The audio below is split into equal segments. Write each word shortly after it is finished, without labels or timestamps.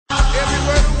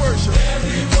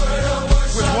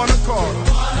worship. With one accord.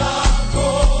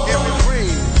 Every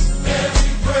praise.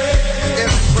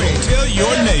 Tell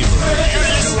your neighbor. You're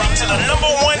listening to the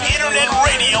 #1 internet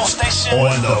radio station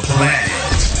on the planet.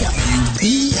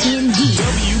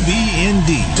 WBND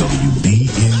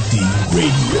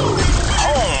Radio.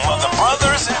 Home of the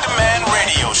Brothers in Demand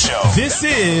radio show. This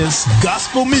is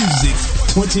gospel music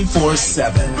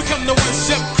 24/7. We come to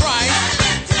worship Christ.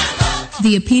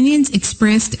 The opinions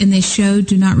expressed in this show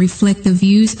do not reflect the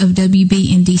views of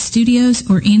WBND Studios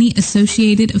or any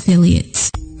associated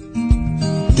affiliates.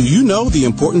 Do you know the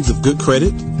importance of good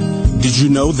credit? Did you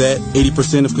know that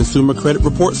 80% of consumer credit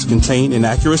reports contain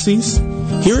inaccuracies?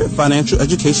 Here at Financial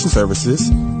Education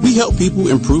Services, we help people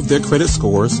improve their credit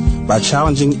scores by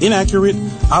challenging inaccurate,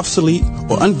 obsolete,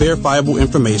 or unverifiable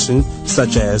information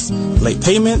such as late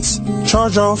payments,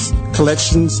 charge-offs,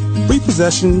 collections,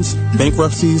 repossessions,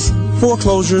 bankruptcies,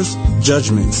 foreclosures,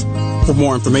 judgments. For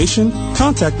more information,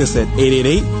 contact us at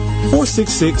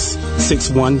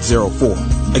 888-466-6104.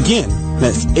 Again,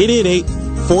 that's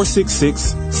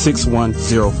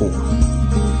 888-466-6104.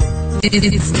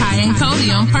 It's Ty and Cody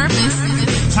on purpose.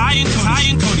 Ty and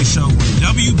Cody Show with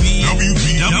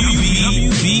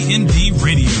WBND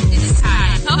Radio. It's Ty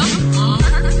and Cody on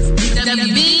purpose.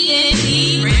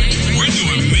 WBND Radio. We're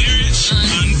doing marriage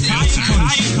uncut.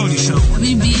 Ty and Cody Show.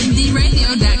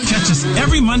 WBNDradio.com. Catch us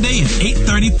every Monday at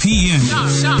 8:30 p.m.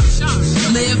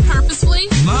 Live purposefully.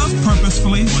 Love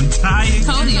purposefully on Ty and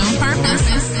Cody on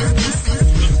purpose.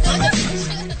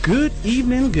 Good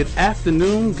evening, good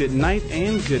afternoon, good night,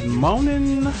 and good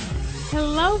morning.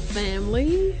 Hello,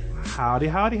 family. Howdy,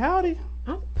 howdy, howdy.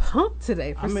 I'm pumped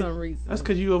today for some reason. That's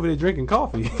because you over there drinking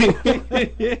coffee.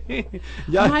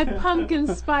 My pumpkin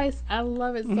spice, I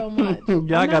love it so much. I'm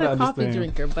not a coffee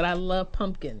drinker, but I love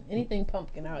pumpkin. Anything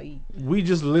pumpkin, I'll eat. We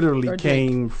just literally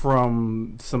came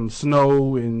from some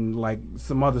snow and like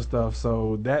some other stuff,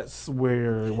 so that's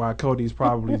why Cody's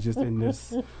probably just in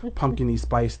this pumpkin-y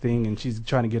spice thing, and she's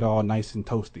trying to get all nice and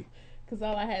toasty. Because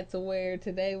all I had to wear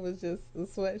today was just a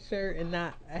sweatshirt and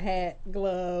not a hat,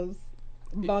 gloves,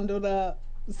 bundled up,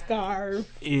 scarf.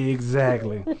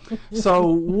 Exactly.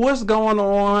 So what's going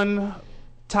on,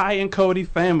 Ty and Cody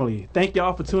family? Thank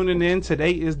y'all for tuning in.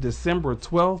 Today is December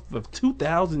 12th of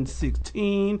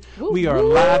 2016. Woo, we are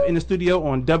live in the studio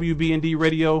on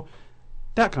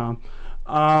WBNDradio.com.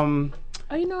 Oh,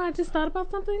 you know, I just thought about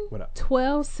something. What up?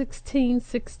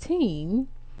 12/16/16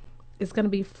 is going to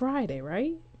be Friday,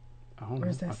 right? Or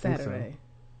is that Saturday? So.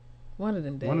 One of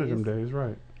them days. One of them days,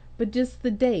 right. But just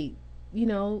the date, you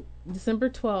know, December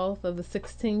 12th of the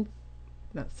 16th,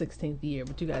 not 16th year,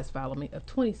 but you guys follow me, of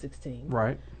 2016.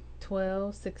 Right.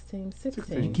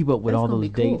 12/16/16. You keep up with all those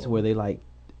dates cool. where they like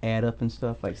add up and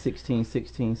stuff, like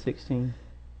 16/16/16?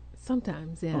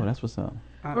 Sometimes, yeah. Oh, that's what's up.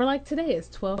 Or like today, it's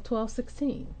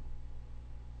 12/12/16.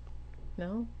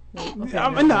 No? Okay,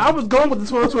 I was going with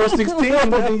the 12/12/16,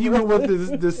 but then you went with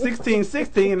the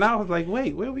 16/16, and I was like,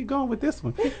 wait, where are we going with this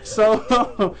one?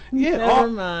 So, yeah. Never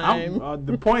mind.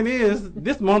 The point is,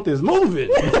 this month is moving.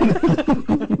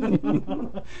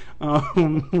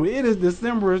 It is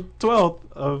December 12th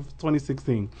of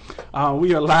 2016.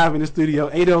 We are live in the studio.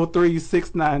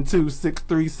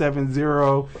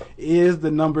 803-692-6370 is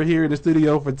the number here in the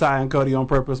studio for Ty and Cody on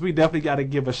Purpose. We definitely got to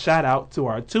give a shout out to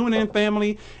our TuneIn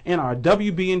family and our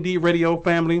WBND Radio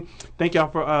family. Thank y'all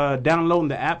for downloading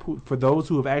the app. For those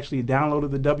who have actually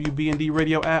downloaded the WBND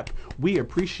Radio app, we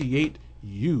appreciate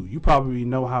you. You probably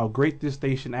know how great this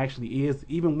station actually is,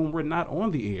 even when we're not on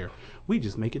the air. We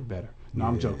just make it better. No,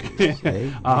 I'm joking.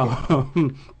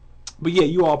 But yeah,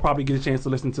 you all probably get a chance to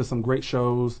listen to some great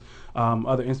shows,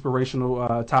 other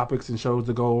inspirational topics and shows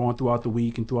that go on throughout the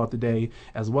week and throughout the day,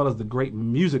 as well as the great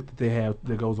music that they have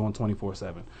that goes on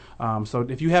 24/7. So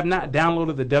if you have not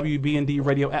downloaded the WBND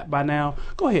Radio app by now,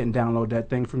 go ahead and download that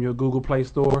thing from your Google Play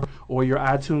Store or your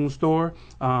iTunes Store.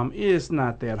 It's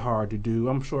not that hard to do.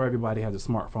 I'm sure everybody has a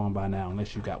smartphone by now,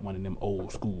 unless you got one of them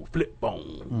old school flip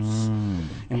phones.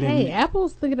 And then,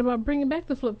 Apple's thinking about bringing back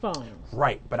the flip phones.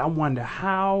 Right, but I wonder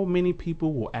how many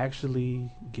people will actually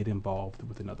get involved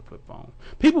with another flip phone.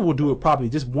 People will do it probably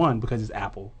just one because it's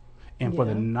Apple and for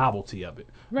the novelty of it.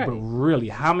 Right. But really,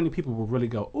 how many people will really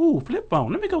go, ooh, flip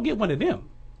phone, let me go get one of them?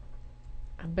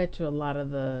 I bet you a lot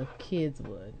of the kids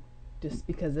would, just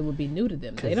because it would be new to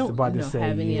them. They don't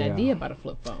have any idea about a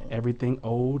flip phone. Everything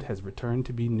old has returned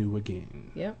to be new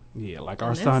again. Yep. Yeah, like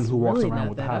our son who walks really around not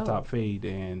with the that high old. top fade,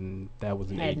 and that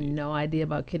was an I had 80s. no idea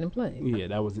about Kid and Play. Yeah,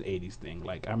 that was an 80s thing.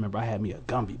 Like, I remember I had me a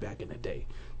Gumby back in the day.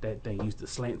 That thing used to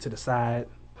slant to the side.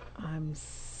 I'm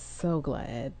so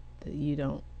glad that you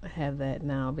don't have that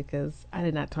now, because I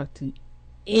did not talk to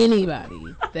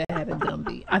anybody that had a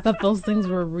Gumby. I thought those things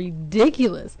were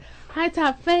ridiculous. High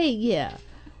top fade, yeah,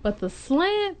 but the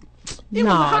slant, It was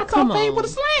a high come top fade on. with a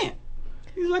slant.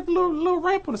 He's like a little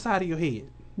ramp on the side of your head.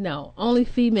 No, only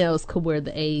females could wear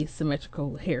the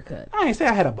asymmetrical haircut. I ain't say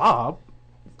I had a bob.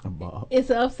 A bob.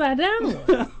 It's an upside down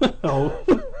one. Oh.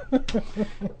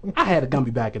 I had a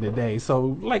Gumby back in the day,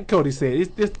 so like Cody said,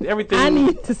 it's just everything. I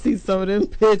need to see some of them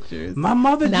pictures. My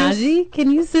mother Najee,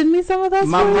 can you send me some of those?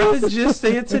 My photos? mother just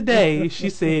said today, she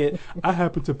said, I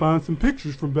happened to find some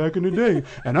pictures from back in the day,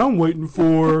 and I'm waiting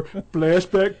for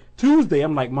Flashback Tuesday.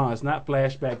 I'm like, Mom, it's not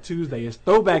Flashback Tuesday, it's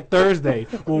Throwback Thursday.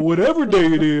 Well, whatever day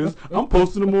it is, I'm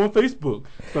posting them on Facebook.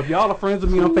 So if y'all are friends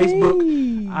with me on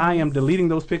Facebook, I am deleting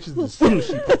those pictures as soon as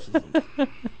she posts them.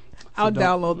 I'll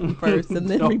download them first and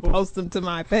then repost them to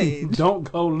my page. Don't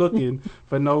go looking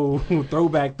for no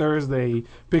Throwback Thursday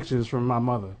pictures from my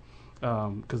mother,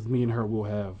 because me and her will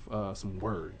have some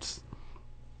words.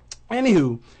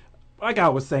 Anywho, like I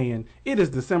was saying, it is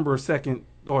December 2nd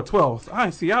or 12th. I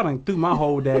see y'all done threw my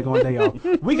whole daggone day off.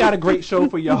 We got a great show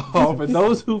for y'all. For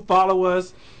those who follow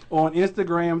us on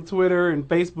Instagram, Twitter, and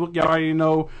Facebook, y'all already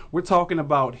know we're talking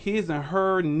about his and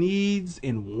her needs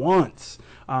and wants.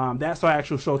 That's our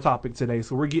actual show topic today,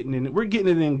 so we're getting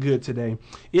it in good today.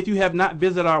 If you have not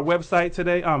visited our website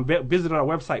today, visited our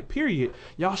website, period,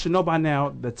 y'all should know by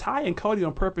now the Ty and Cody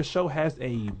on Purpose show has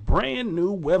a brand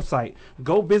new website.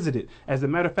 Go visit it. As a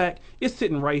matter of fact, it's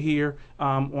sitting right here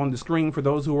on the screen for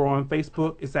those who are on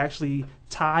Facebook. It's actually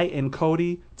Ty and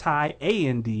Cody, Ty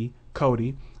A-N-D,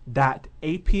 Cody,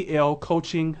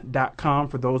 .aplcoaching.com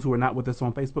for those who are not with us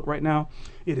on Facebook right now.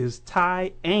 It is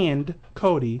Ty and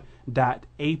Cody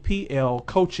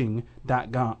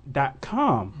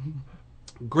 .aplcoaching.com.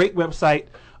 Great website,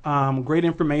 great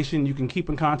information. You can keep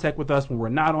in contact with us when we're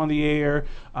not on the air.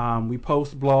 We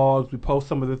post blogs. We post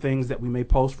some of the things that we may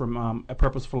post from A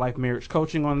Purpose for Life Marriage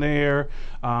Coaching on there.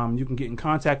 You can get in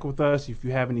contact with us if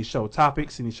you have any show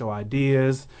topics, any show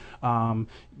ideas.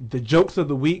 The jokes of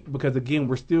the week, because again,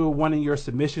 we're still wanting your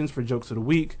submissions for jokes of the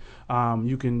week.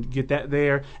 You can get that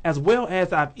there, as well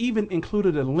as I've even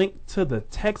included a link to the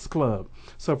text club.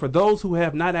 So for those who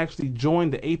have not actually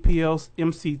joined the APL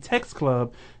MC text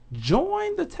club,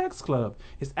 join the text club.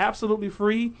 It's absolutely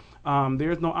free.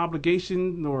 There's no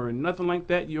obligation or nothing like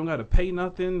that. You don't got to pay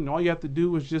nothing. All you have to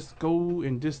do is just go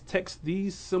and just text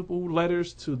these simple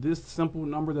letters to this simple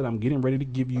number that I'm getting ready to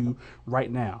give you right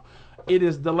now. It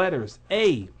is the letters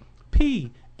APLC,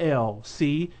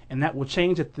 and that will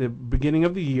change at the beginning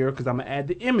of the year because I'm going to add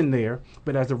the M in there.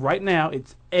 But as of right now,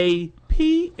 it's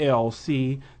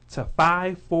APLC to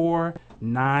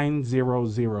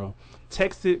 54900.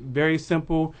 Text it, very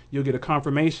simple. You'll get a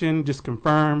confirmation, just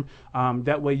confirm.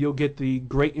 That way you'll get the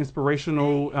great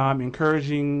inspirational,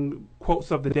 encouraging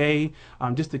quotes of the day,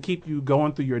 just to keep you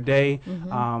going through your day.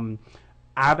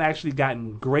 I've actually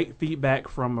gotten great feedback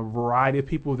from a variety of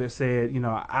people that said,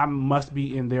 I must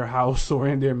be in their house or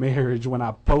in their marriage when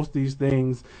I post these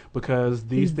things, because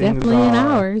these things definitely are in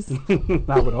ours.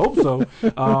 I would hope so.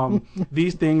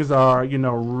 These things are,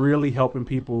 really helping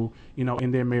people,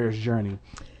 in their marriage journey.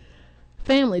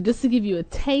 Family, just to give you a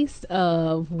taste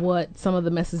of what some of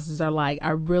the messages are like, I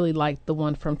really like the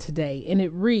one from today, and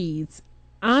it reads,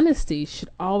 honesty should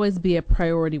always be a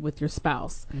priority with your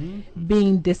spouse.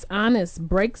 Being dishonest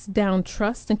breaks down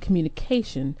trust and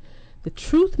communication. The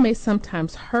truth may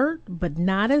sometimes hurt, but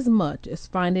not as much as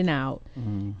finding out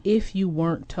if you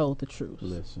weren't told the truth.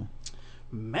 Listen.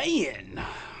 Man.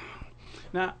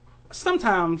 Now,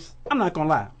 sometimes, I'm not going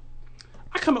to lie,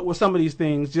 I come up with some of these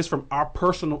things just from our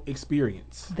personal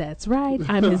experience. That's right.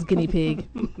 I'm his guinea pig.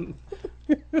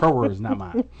 Her words, not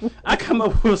mine. I come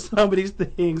up with some of these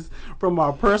things from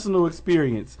our personal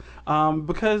experience,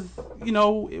 because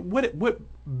what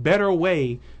better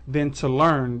way than to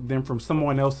learn than from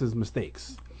someone else's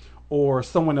mistakes or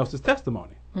someone else's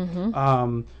testimony.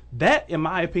 That, in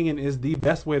my opinion, is the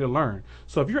best way to learn.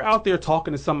 So if you're out there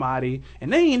talking to somebody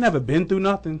and they ain't never been through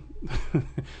nothing,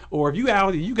 or if you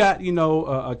got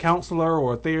a counselor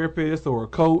or a therapist or a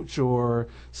coach or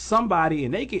somebody,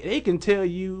 and they can tell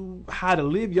you how to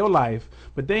live your life,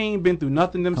 but they ain't been through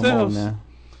nothing themselves. Come on now.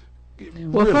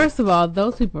 Well, Really. first of all,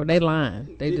 those people, they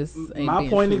lying. They just ain't my being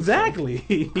point truthful. exactly.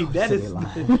 that say is they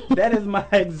lying. that is my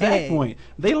exact Hey. point.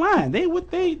 They lying. They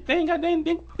ain't got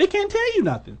they can't tell you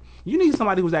nothing. You need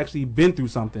somebody who's actually been through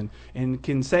something and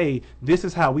can say, this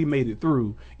is how we made it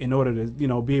through, in order to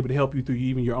be able to help you through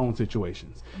even your own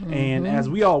situations. And as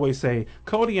we always say,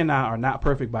 Cody and I are not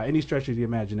perfect by any stretch of the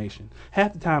imagination.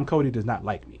 Half the time Cody does not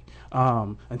like me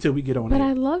until we get on But air.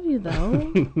 I love you,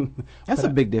 though. That's a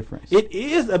big difference. It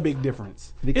is a big Hey,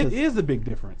 difference. Because- It is a big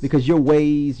difference. Because your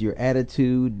ways, your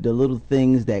attitude, the little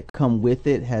things that come with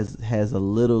it has a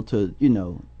little to,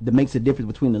 that makes a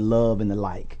difference between the love and the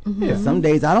like. Yeah. Some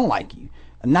days I don't like you.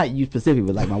 Not you specifically,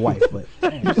 but like my wife. But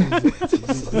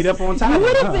Beat up on time. You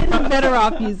would have been better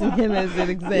off using him as an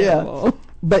example.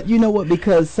 But you know what?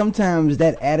 Because sometimes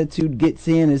that attitude gets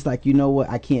in. It's like, you know what?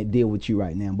 I can't deal with you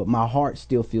right now. But my heart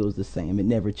still feels the same. It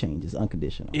never changes.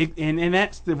 Unconditional. And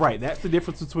that's that's the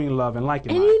difference between love and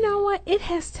liking. And you know what? It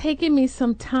has taken me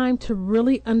some time to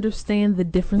really understand the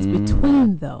difference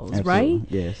between those, Absolutely. right?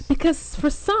 Yes. Because for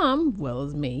some, well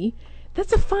as me,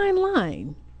 that's a fine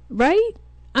line, right?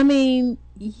 I mean,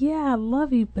 yeah, I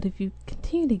love you, but if you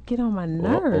continue to get on my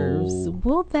nerves,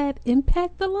 will that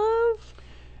impact the love?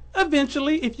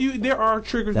 Eventually, there are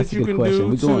triggers That's that a you good can question. do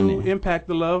We're going to there. impact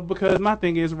the love, because my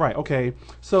thing is, right, okay,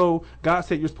 so God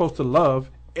said you're supposed to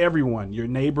love everyone, your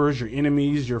neighbors, your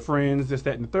enemies, your friends, this,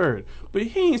 that, and the third. But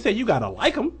he ain't say you gotta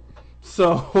like them.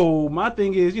 So my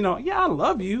thing is, yeah, I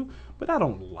love you, but I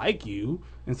don't like you.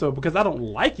 And so because I don't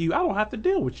like you, I don't have to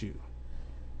deal with you.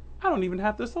 I don't even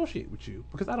have to associate with you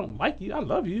because I don't like you. I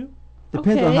love you.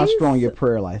 Depends on how Okay, strong so- your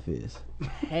prayer life is.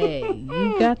 Hey,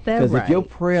 you got that Because right. if your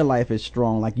prayer life is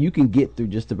strong, like you can get through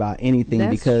just about anything.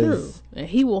 That's because true. And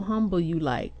he will humble you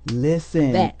like,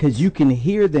 listen, That. because you can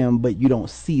hear them, but you don't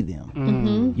see them.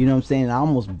 Mm-hmm. You know what I'm saying? I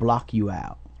almost block you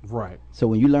out. Right. So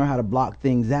when you learn how to block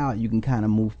things out, you can kind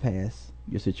of move past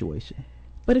your situation.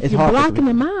 but if It's you're hard for blocking me.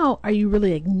 them out, are you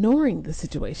really ignoring the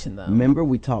situation though? Remember,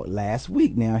 we talked last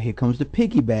week. Now here comes the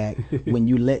piggyback. When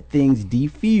you let things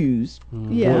diffuse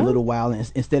for Yeah. a little while, and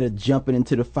instead of jumping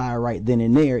into the fire right then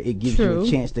and there, it gives you True. a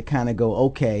chance to kind of go,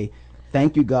 okay,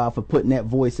 thank you, God, for putting that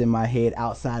voice in my head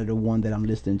outside of the one that I'm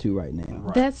listening to right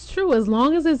now. That's true, as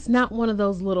long as it's not one of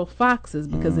those little foxes.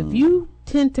 Because if you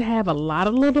tend to have a lot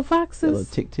of little That foxes, little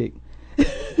tick tick.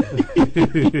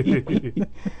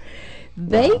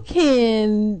 they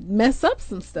can mess up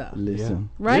some stuff, Listen,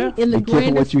 right? Yeah. In the Be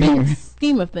careful grander what you hear.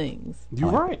 scheme of things.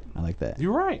 You're right. I like that.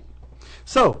 You're right.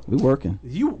 So We working.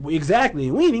 exactly.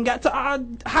 We ain't even got to our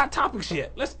hot topics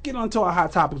yet. Let's get on to our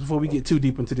hot topics before we get too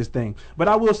deep into this thing. But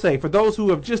I will say, for those who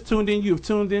have just tuned in, you have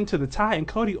tuned in to the Ty and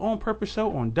Cody On Purpose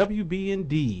Show on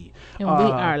WBND. And we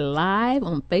are live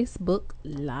on Facebook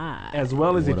Live. As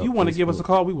well as What if you up, want to give us a Facebook?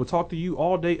 call, we will talk to you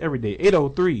all day, every day.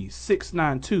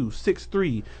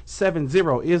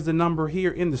 803-692-6370 is the number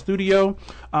here in the studio.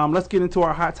 Let's get into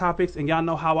our hot topics. And y'all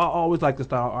know how I always like to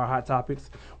start our hot topics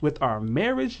with our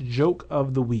marriage joke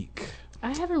of the week.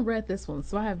 I haven't read this one,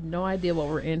 so I have no idea what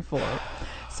we're in for.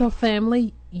 So,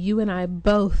 family, you and I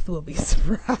both will be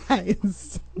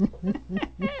surprised.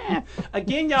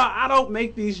 Again, y'all, I don't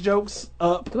make these jokes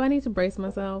up. Do I need to brace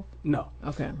myself? No.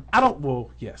 Okay. I don't,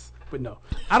 well, yes, but no.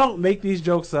 I don't make these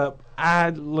jokes up.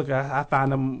 I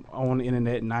find them on the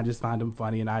internet and I just find them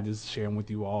funny and I just share them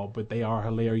with you all, but they are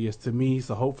hilarious to me.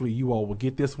 So hopefully you all will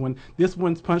get this one. This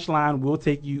one's punchline will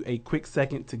take you a quick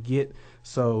second to get.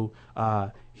 So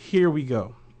here we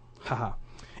go. Haha.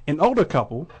 An older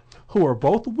couple who are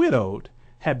both widowed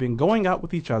had been going out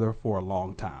with each other for a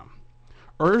long time.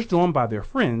 Urged on by their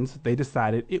friends, they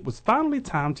decided it was finally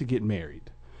time to get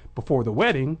married. Before the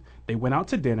wedding, they went out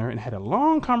to dinner and had a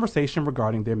long conversation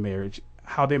regarding their marriage,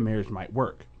 how their marriage might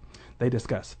work. They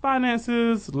discussed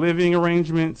finances, living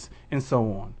arrangements, and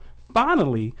so on.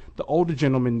 Finally, the older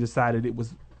gentleman decided it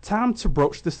was time to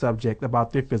broach the subject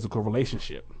about their physical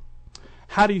relationship.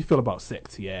 How do you feel about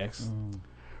sex, he asked.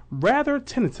 Rather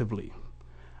tentatively.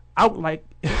 I would like,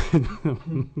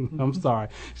 I'm sorry,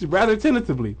 rather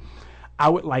tentatively. I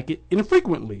would like it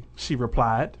infrequently, she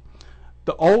replied.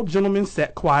 The old gentleman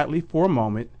sat quietly for a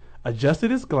moment, adjusted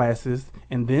his glasses,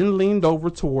 and then leaned over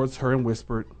towards her and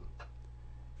whispered,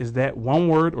 "Is that one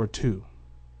word or two?"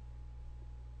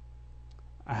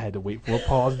 I had to wait for a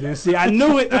pause then. See, I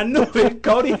knew it. I knew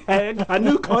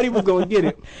Cody was going to get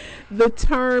it. The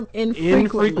term infrequently.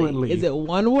 Infrequently. Is it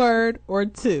one word or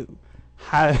two?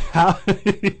 How I'm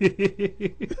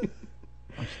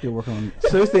still working on.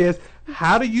 So it says,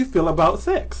 how do you feel about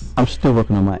sex? I'm still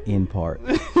working on my end part.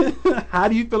 How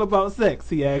do you feel about sex?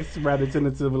 He asked rather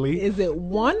tentatively. Is it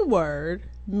one word,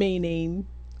 meaning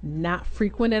not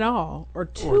frequent at all, or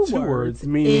two words,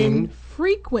 meaning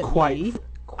infrequently? quite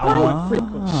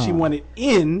Frequently. She wanted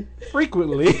in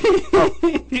frequently.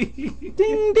 Ding,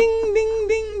 ding, ding,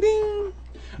 ding, ding.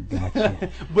 Gotcha.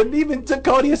 But it even took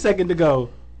Cody a second to go,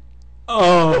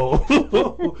 oh.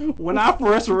 When I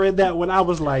first read that one, I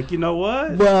was like, you know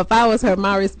what? Well, if I was her,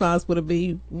 my response would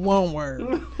be one word.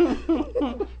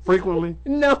 Frequently.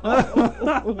 No.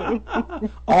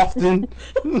 Often.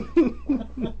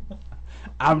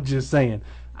 I'm just saying.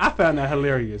 I found that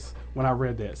hilarious. when I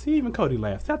read that. See, even Cody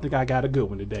laughed. I think I got a good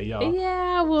one today, y'all.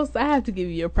 Yeah, well, I have to give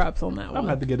you your props on that one. I'm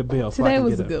about to get a bell. Today so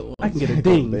was a good one. I can get a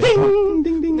ding, ding,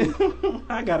 ding, ding.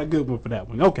 I got a good one for that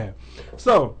one. Okay,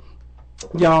 so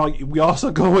y'all, we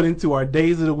also going into our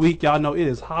days of the week. Y'all know it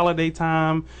is holiday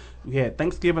time. We had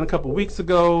Thanksgiving a couple weeks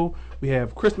ago. We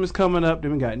have Christmas coming up.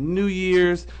 Then we got New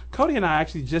Year's. Cody and I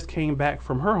actually just came back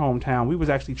from her hometown. We was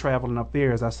actually traveling up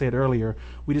there, as I said earlier.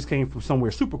 We just came from somewhere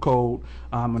super cold.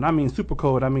 And I mean super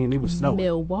cold, I mean it was snowing.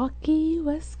 Milwaukee,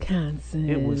 Wisconsin.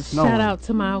 It was snowing. Shout out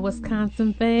to my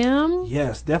Wisconsin fam.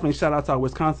 Yes, definitely shout out to our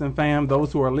Wisconsin fam.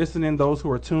 Those who are listening, those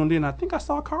who are tuned in. I think I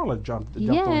saw Carla jump on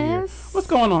here. What's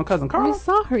going on, cousin Carla? We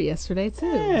saw her yesterday too.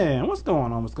 Yeah, what's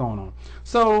going on? What's going on?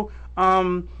 So,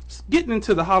 getting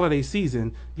into the holiday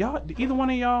season, y'all, either one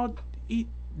of y'all eat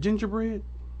gingerbread?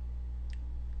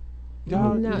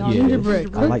 No, Yeah.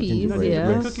 gingerbread cookies, I like gingerbread.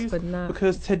 yes, cookies, but not.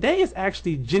 because today is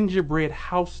actually gingerbread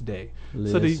house day.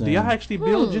 So do y'all actually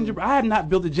build gingerbread? I have not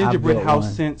built a gingerbread built house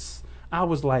one. since I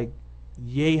was like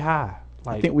yay high.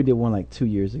 Like, I think we did one like 2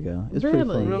 years ago. It's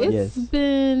Really? pretty fun. It's Yes.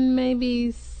 been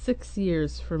maybe 6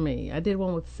 years for me. I did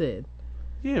one with Sid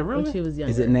yeah, when really. she was younger.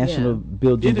 Is it National Yeah.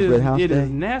 Build Gingerbread House It Day? is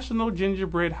National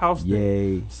Gingerbread House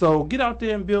Day. Yay. So get out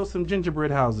there and build some gingerbread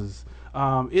houses.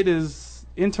 It is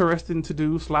interesting to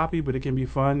do, sloppy, but it can be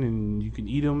fun, and you can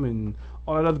eat them and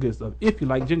all that other good stuff if you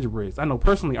like gingerbreads. I know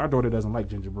personally our daughter doesn't like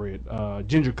gingerbread,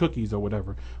 ginger cookies or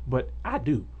whatever, but I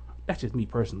do. That's just me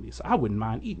personally, so I wouldn't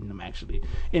mind eating them actually.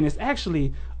 And it's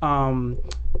actually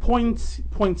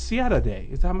Poinsettia Day.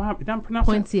 Is that I'm pronouncing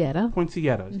Poinsettia.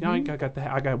 Poinsettia.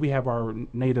 Mm-hmm. We have our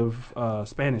native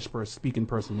Spanish speaking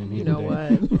person in here You know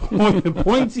today. what?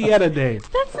 Poinsettia Day.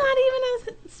 That's not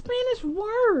even a Spanish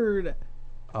word.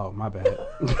 Oh, my bad.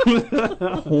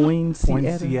 Poinsettia.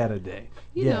 Poinsettia Day.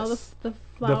 You yes. know, the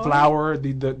flower. The flower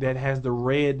that has the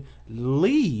red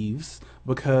leaves,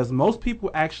 because most people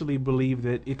actually believe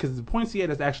that because the poinsettia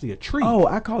is actually a tree. Oh,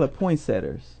 I call it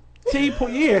poinsettias. See,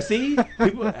 see,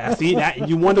 people, see that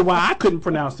you wonder why I couldn't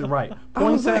pronounce it right. I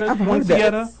was like, Poinsettia, I've heard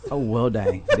that. poinsettia. Oh, well,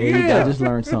 dang. There you go. I just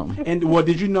learned something. And well,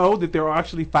 did you know that there are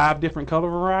actually 5 different color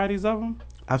varieties of them?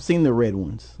 I've seen the red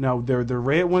ones. No, they're the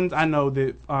red ones. I know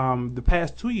that the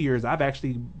past 2 years I've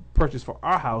actually purchased for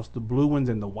our house the blue ones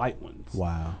and the white ones.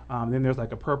 Wow. Then there's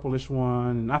like a purplish one,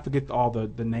 and I forget all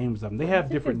the names of them. They have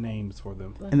different names for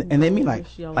them. And they mean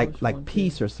Yellowish like one,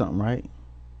 peace too. or something, right?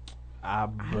 I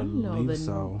don't know believe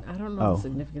so. I don't know Oh, the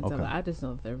significance of okay. it. I just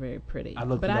know that they're very pretty. I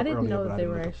looked but it I up didn't earlier, know but that I they didn't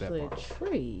were look up that actually a far.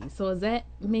 tree. So is that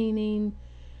meaning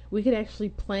we could actually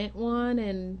plant one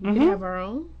and we Mhm. could have our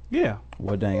own? Yeah,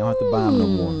 Well, dang, I don't have to buy them no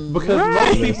more. because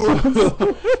most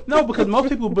people because most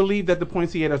people believe that the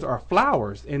poinsettias are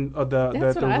flowers, and That's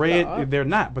the what I red thought. they're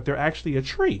not, but they're actually a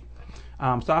tree.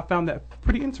 So I found that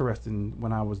pretty interesting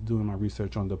when I was doing my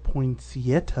research on the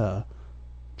poinsettia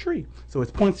tree. So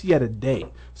it's Poinsettia Day.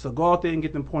 So go out there and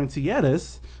get them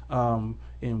poinsettias,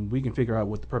 and we can figure out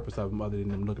what the purpose of them other than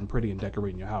them looking pretty and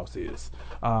decorating your house is.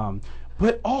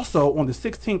 But also on the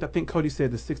 16th, I think Cody said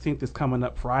the 16th is coming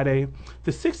up Friday.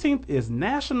 The 16th is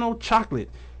National Chocolate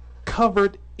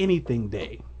Covered Anything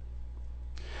Day.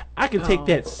 I can take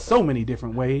that so many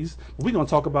different ways. We're going to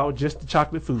talk about just the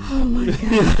chocolate food.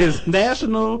 It's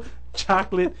National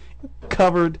Chocolate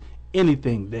Covered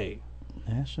Anything Day.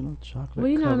 National Chocolate. Well,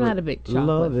 you know, I'm Covered. not a big chocolate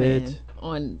Love fan. it.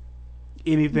 On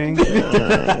Anything.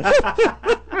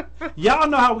 Y'all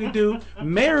know how we do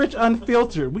marriage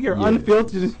unfiltered. We are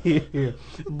unfiltered here,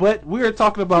 but we are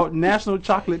talking about National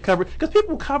Chocolate Covered, because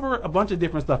people cover a bunch of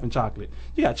different stuff in chocolate.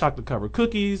 You got chocolate covered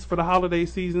cookies for the holiday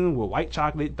season with white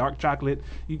chocolate, dark chocolate.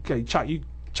 You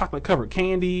chocolate covered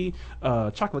candy,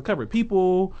 chocolate covered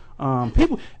people.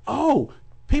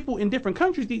 People in different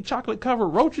countries eat chocolate covered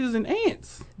roaches and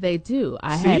ants. they do.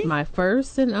 I See? had my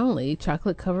first and only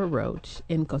chocolate covered roach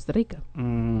in Costa Rica.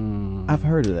 I've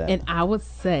heard of that. And I would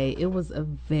say it was a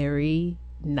very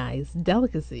nice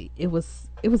delicacy. It was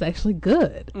actually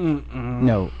good.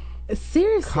 No.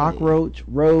 Seriously. Cockroach,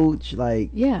 roach, like,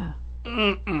 Yeah.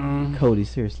 Cody,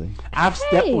 seriously. I've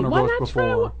stepped on a why roach not try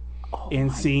before and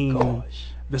seen Gosh.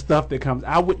 the stuff that comes.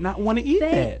 I would not want to eat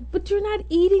that. But you're not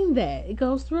eating that. It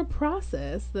goes through a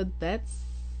process that's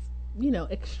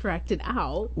extracted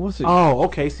out. What's it? Oh,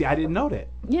 okay. See, I didn't know that.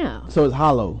 Yeah. So it's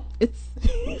hollow. It's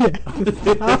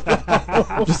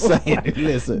I'm just saying.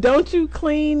 Listen. Don't you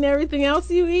clean everything else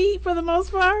you eat for the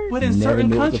most part? But in Never certain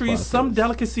knew it was a countries, some process.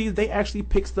 delicacies they actually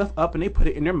pick stuff up and they put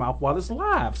it in their mouth while it's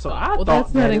live. So I Well, thought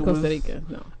that's not that in it Costa was. Rica.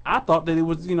 No. I thought that it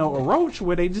was a roach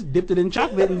where they just dipped it in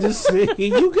chocolate and just said,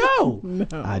 "Here you go."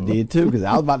 I did too, because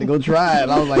I was about to go try it.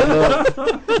 I was like,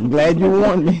 look, I'm glad you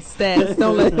warned me. Stats,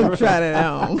 don't let him try that at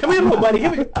home. Come here, little buddy.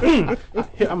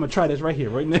 Here, I'm gonna try this right here,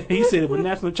 right now. He said it was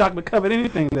National Chocolate Covered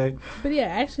Anything Day. But yeah,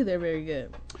 actually, they're very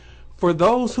good. For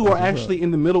those who are actually in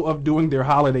the middle of doing their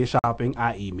holiday shopping,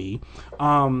 i.e. me,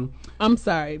 I'm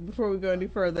sorry. Before we go any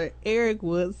further, Eric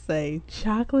would say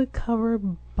chocolate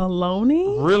covered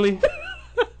bologna. really,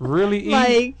 really,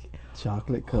 Like,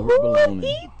 Chocolate covered who would bologna.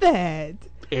 eat that?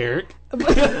 Eric.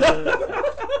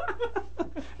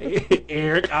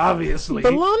 Eric, obviously.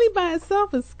 Bologna by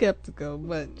itself is skeptical,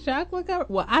 but chocolate covered.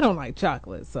 Well, I don't like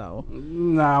chocolate, so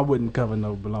Nah, I wouldn't cover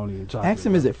no bologna and chocolate. Ask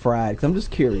him, is it fried? Because I'm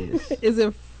just curious. is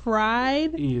it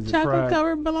fried Is it chocolate fried?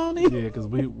 covered bologna? Yeah, because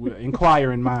we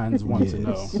inquiring minds want to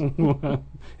know.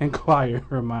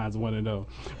 Inquiring minds want to know.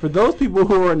 For those people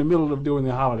who are in the middle of doing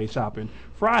their holiday shopping,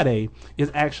 Friday is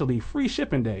actually free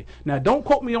shipping day. Now, don't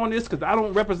quote me on this because I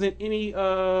don't represent any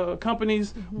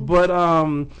companies, but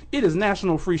it is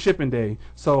National Free Shipping Day.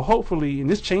 So hopefully, and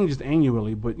this changes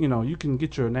annually, but you can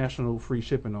get your national free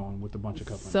shipping on with a bunch of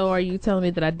companies. So, are you telling me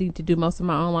that I need to do most of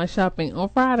my online shopping on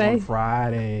Friday? On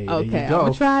Friday. There Okay, you go. I'm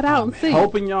gonna try it out I'm and see.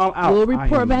 Helping y'all out. We'll I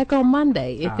report am- back on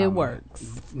Monday if it Um, works.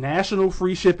 National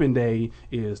Free Shipping Day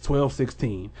is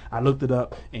 12/16. I looked it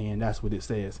up, and that's what it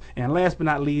says. And last but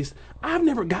not least, I've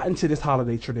never gotten to this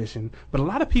holiday tradition, but a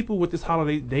lot of people with this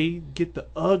holiday, they get the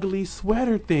ugly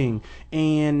sweater thing.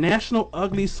 And National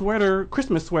Ugly Sweater,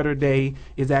 Christmas Sweater Day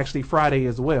is actually Friday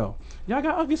as well. Y'all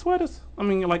got ugly sweaters? I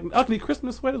mean, like ugly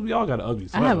Christmas sweaters? We all got an ugly I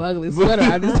sweater. have an ugly sweater.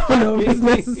 I just don't know if it's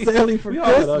necessarily for We all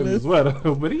got an ugly Christmas. sweater.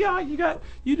 But yeah,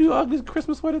 you do ugly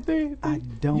Christmas sweater thing? I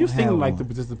don't You seem have like one. to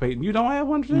participate. You don't have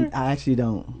one, sir? I actually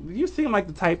don't. You seem like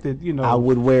the type that, I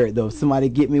would wear it though. If somebody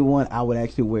get me one, I would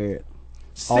actually wear it.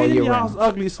 all send year y'all's round.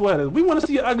 ugly sweaters. We want to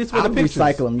see your ugly sweater I'll pictures.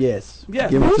 recycle them. Yes.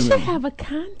 Yes. Give We it to should me. have a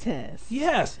contest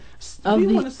Yes. of We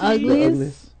the wanna see The ugliest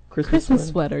ugliest Christmas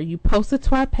sweater. You post it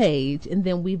to our page, and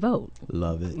then we vote.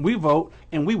 Love it. We vote,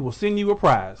 and we will send you a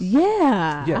prize.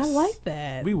 Yeah, Yes. I like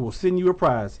that. We will send you a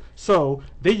prize. So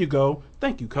there you go.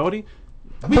 Thank you, Cody.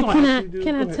 We But gonna can actually do-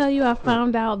 can go I ahead. tell you, I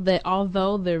found out that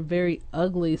although they're very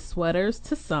ugly sweaters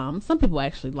to some people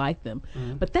actually like them,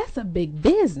 Mm-hmm. but that's a big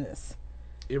business.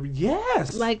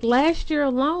 Yes. Like last year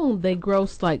alone, they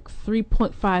grossed like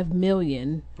 3.5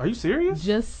 million Are you serious?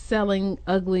 just selling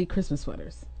ugly Christmas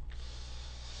sweaters.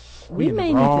 We We in the may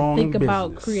need to wrong think about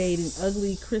business. creating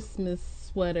ugly Christmas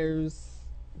sweaters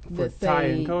For that Ty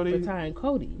say and Cody? for Ty and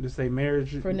Cody To say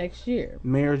marriage. for next year,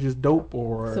 Marriage is dope,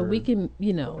 or so we can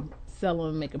sell them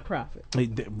and make a profit. Hey,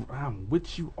 I'm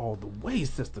with you all the way,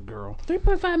 sister girl.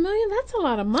 3.5 million. That's a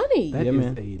lot of money. That Yeah, is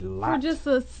man. a For lot. just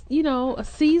a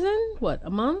season, what, a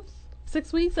month,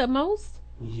 6 weeks at most?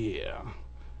 Yeah.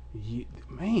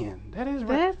 Man, that is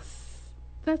right.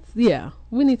 That's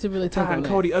we need to really talk Ty on and that.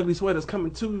 Cody ugly sweaters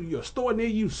coming to your store near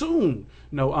you soon.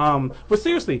 No, but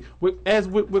seriously, as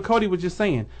what Cody was just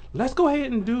saying, let's go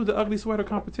ahead and do the ugly sweater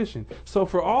competition. So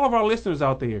for all of our listeners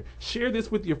out there, share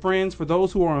this with your friends. For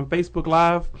those who are on Facebook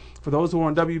Live, for those who are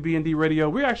on WBND Radio,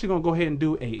 we're actually going to go ahead and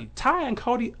do a Ty and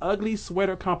Cody ugly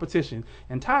sweater competition.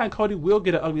 And Ty and Cody will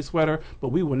get an ugly sweater, but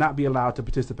we will not be allowed to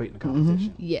participate in the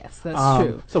competition. Yes, that's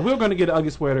true. So we're going to get an ugly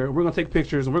sweater. We're going to take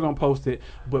pictures and we're going to post it.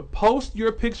 But post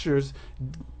your pictures.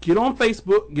 Get on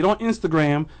Facebook. Get on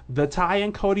Instagram. The Ty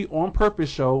and Cody On Purpose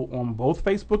Show on both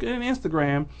Facebook and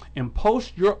Instagram. And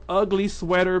post your ugly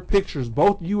sweater pictures.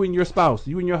 Both you and your spouse.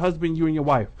 You and your husband. You and your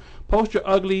wife. Post your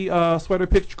ugly sweater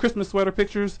picture, Christmas sweater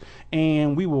pictures,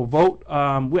 and we will vote.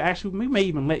 We may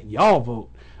even let y'all vote.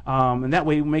 And that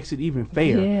way it makes it even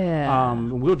fair. Yeah.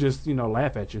 We'll just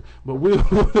laugh at you, but we'll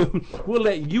we'll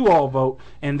let you all vote,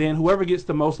 and then whoever gets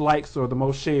the most likes or the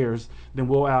most shares, then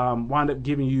we'll wind up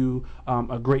giving you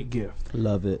a great gift.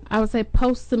 Love it. I would say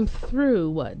post them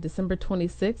through December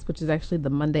 26th, which is actually the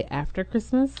Monday after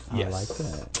Christmas. Yes. I like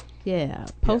that. Yeah,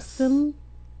 post Yes. them,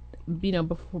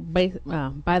 before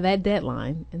by that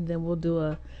deadline, and then we'll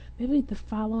do maybe the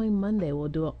following Monday we'll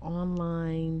do an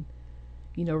online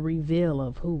reveal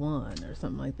of who won or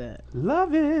something like that.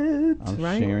 Love it. I'm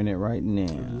Right? sharing it right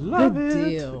now. Love Good it.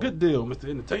 deal. Good deal, Mr.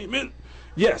 Entertainment.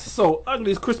 Yes, so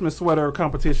Ugly's Christmas sweater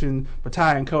competition for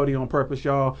Ty and Cody on Purpose,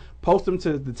 y'all. Post them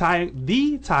to the Ty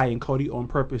and Cody on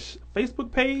Purpose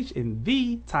Facebook page and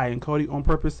the Ty and Cody on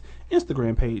Purpose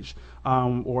Instagram page.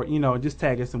 Or just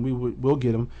tag us and we'll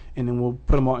get them, and then we'll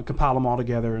put them all and compile them all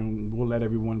together, and we'll let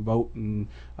everyone vote, and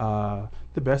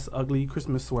the best ugly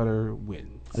Christmas sweater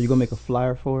wins. Are you gonna make a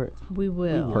flyer for it? We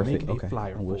will. Perfect. Make Okay. a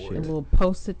flyer We'll for share it. And we'll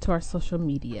post it to our social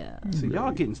media. So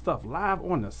y'all getting stuff live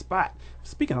on the spot.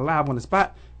 Speaking of live on the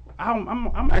spot,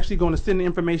 I'm actually going to send the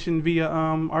information via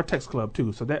our text club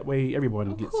too, so that way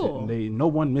everyone gets cool. it, and no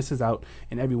one misses out,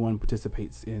 and everyone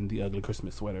participates in the ugly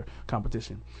Christmas sweater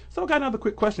competition. So I got another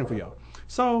quick question for y'all.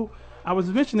 So I was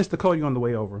mentioning this to Cody on the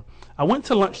way over. I went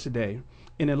to lunch today,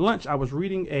 and at lunch I was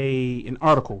reading an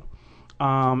article,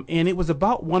 and it was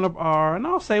about one of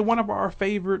our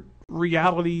favorite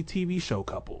reality TV show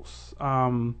couples.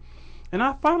 And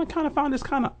I kind of found this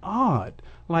kind of odd.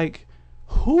 Like,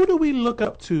 who do we look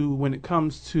up to when it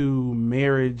comes to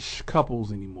marriage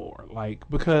couples anymore? Like,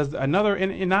 because when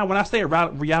I say a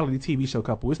reality TV show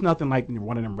couple, it's nothing like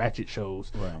one of them ratchet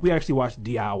shows. Right. We actually watch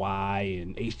DIY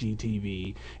and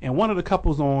HGTV, and one of the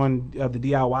couples on the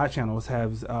DIY channels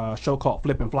has a show called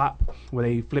Flip and Flop, where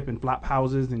they flip and flop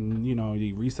houses and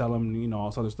they resell them, and all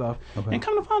this other stuff. Okay. And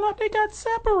come to find out, they got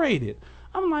separated.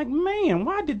 I'm like, man,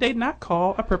 why did they not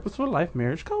call a Purposeful Life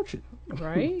marriage coaching?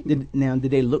 Right? Did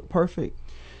they look perfect?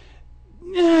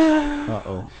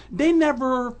 Yeah. They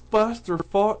never fussed or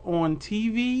fought on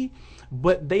TV,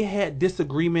 but they had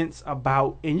disagreements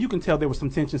about, and you can tell there was some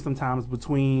tension sometimes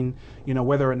between,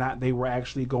 whether or not they were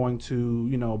actually going to,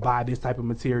 buy this type of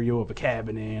material of a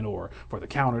cabinet or for the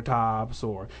countertops,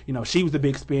 or, she was the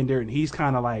big spender and he's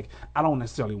kind of like, I don't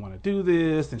necessarily want to do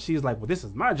this. And she's like, well, this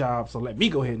is my job, so let me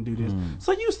go ahead and do this.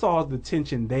 So you saw the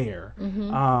tension there.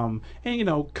 And,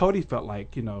 Cody felt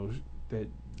like, that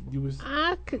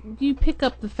you pick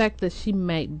up the fact that she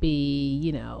might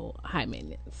be, high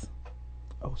maintenance.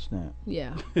 Oh snap!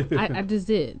 Yeah, I just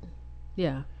did.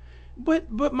 Yeah.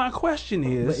 But my question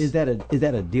is, But is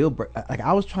that a deal breaker? Like,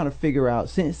 I was trying to figure out,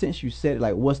 since you said it,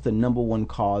 like, what's the number one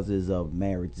causes of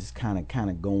marriages kind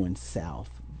of going south?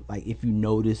 Like, if you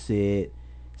notice it,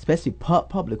 especially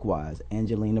public wise,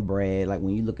 Angelina, Brad. Like,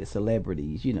 when you look at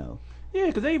celebrities, yeah,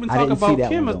 because they even I talk didn't see about that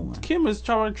Kim. one going. Kim is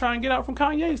trying to get out from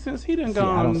Kanye since he didn't go.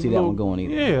 I don't see that one going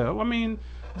either. Yeah, I mean,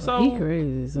 so He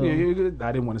crazy. So. yeah,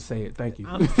 I didn't want to say it. Thank you.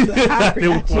 I'm sorry, I didn't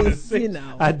want to just, say.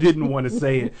 I didn't want to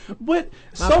say it. But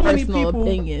My so many personal people,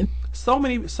 opinion. so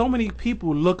many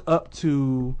people look up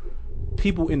to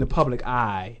people in the public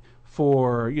eye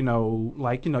for, you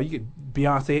get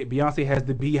Beyonce. Beyonce has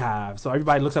the Beehive, so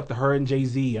everybody looks up to her and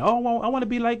Jay-Z. Oh, well, I want to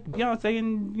be like Beyonce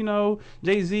and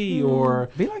Jay-Z, or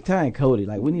be like Ty and Cody.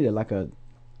 Like, we need a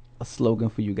slogan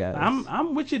for you guys.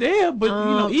 I'm with you there,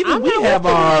 but even I'm we not have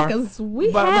with you there, our 'cause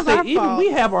we but I'm have gonna our say, even we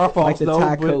faults. have our like faults the though.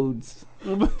 Ty but- Codes.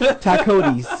 Ty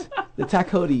Codys. The Ty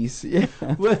Codys. Yeah.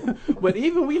 but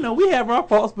even we have our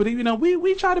faults, but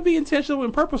we try to be intentional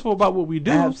and purposeful about what we do.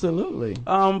 Absolutely.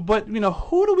 But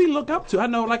who do we look up to? I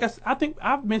know, like I think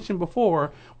I've mentioned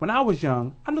before, when I was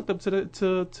young, I looked up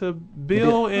to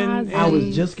Bill and I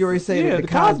was just going to say that the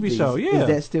Cosby Cosbys. Show. Yeah, Is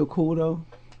that still cool though?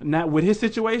 not with his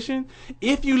situation.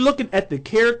 If you're looking at the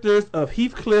characters of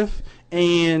Heathcliff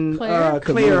and Claire? Claire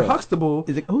Camille. Huxtable,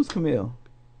 Who's Camille?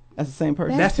 That's the same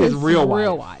person. That's his real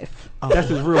wife. wife. That's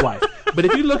his real wife. But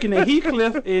if you're looking at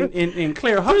Heathcliff and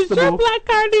Claire Does your Huxtable, black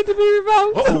card need to be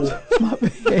revoked? My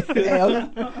bad.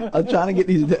 Hey, I'm trying to get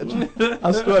these.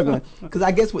 I'm struggling because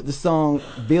I guess with the song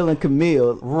Bill and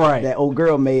Camille, Right. that old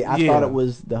girl made, I Yeah. thought it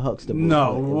was the Huxtable.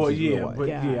 no, but it was well, his real yeah, wife. but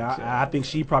yeah, I think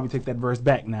she probably take that verse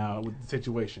back now with the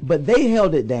situation. But they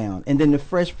held it down, and then the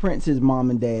Fresh Prince's mom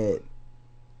and dad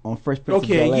on Fresh Prince.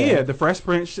 Okay, of Bel-Air. yeah, the Fresh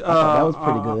Prince. thought that was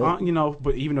pretty good.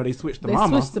 But even though they switched the They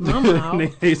mama, switched the mama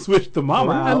out. they switched the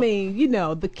mama I out. mean,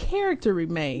 the character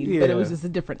remained, but Yeah. it was just a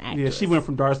different actress. Yeah, she went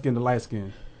from dark skin to light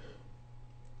skin.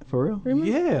 For real.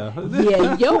 Yeah.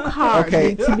 Yeah, your card Okay,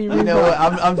 needs to be you revoked. know what?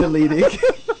 I'm deleting.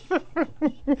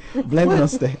 Blame it on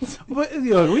stats. But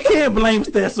we can't blame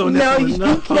Stats on No, this one.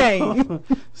 you can't.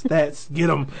 Stats, get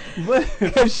them. But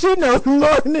Because she knows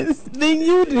more than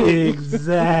you do.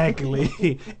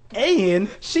 exactly. And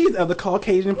she's of the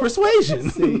Caucasian persuasion.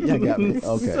 See, you got me.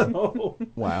 Okay. So,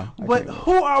 Wow. I but can't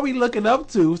who are we looking up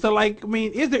to? So,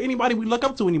 is there anybody we look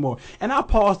up to anymore? And I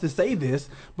pause to say this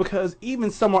because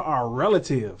even some of our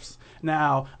relatives.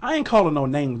 Now, I ain't calling no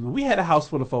names, but we had a house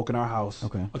full of folk in our house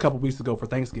Okay. a couple weeks ago for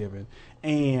Thanksgiving.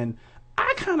 And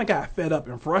I kind of got fed up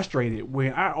and frustrated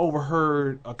when I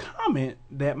overheard a comment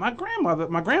that my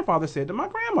grandfather said to my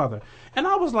grandmother. And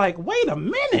I was like, wait a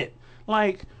minute.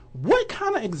 Like, what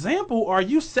kind of example are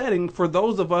you setting for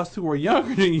those of us who are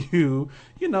younger than you,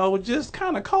 just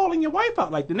kind of calling your wife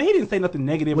out like that? And he didn't say nothing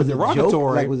negative or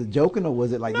derogatory. Like, was it joking or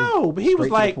was it like no, but he was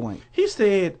like, he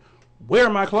said, where are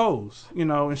my clothes?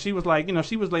 And she was like,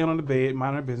 she was laying on the bed,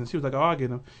 minding her business. She was like, oh, I'll get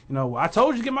them. I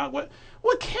told you to get my, what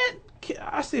can't,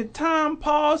 I said, time,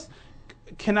 pause.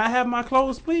 Can I have my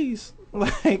clothes, please?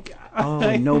 Like,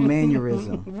 no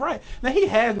mannerism. Right. Now, he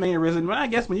has mannerism, but I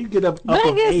guess when you get up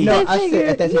of age. No, I said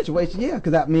at that situation, yeah,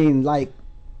 because I mean, like,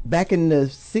 back in the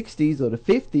 60s or the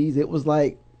 50s, it was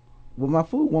like, with my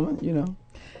food woman,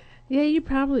 Yeah, you're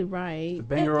probably right.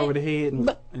 Bang her over the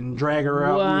head and drag her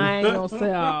out. Well, I ain't gonna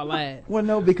say all that. Well,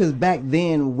 no, because back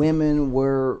then, women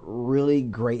were really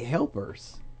great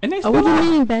helpers. And they still what do are.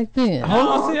 you mean back then? Hold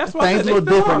on, see, that's why things a little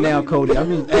different now, Cody. I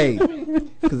mean,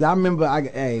 because I remember,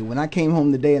 when I came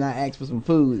home today and I asked for some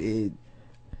food,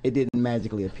 it didn't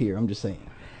magically appear. I'm just saying.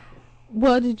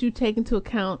 Well, did you take into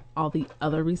account all the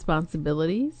other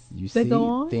responsibilities that go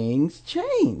on? Things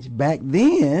change. Back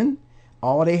then,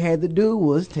 all they had to do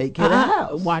was take care of the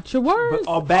house. Watch your words.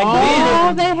 But back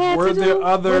then, they had were to there do?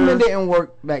 other? Women didn't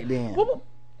work back then.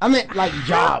 I mean, like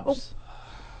jobs.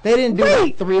 They didn't do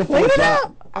like 3 or 4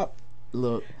 jobs.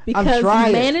 Look, because I'm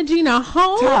trying. Managing a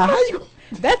home, Ty, how you?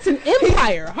 That's an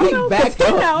empire. Hold on, back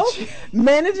up.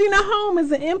 Managing a home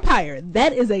is an empire.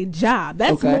 That is a job.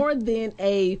 That's Okay. more than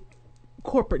a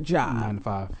corporate job. 9 to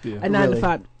 5. Yeah. A 9 to Really?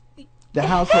 5. The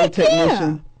household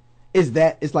technician is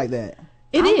that? It's like that.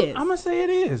 It is. I'm gonna say it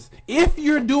is. If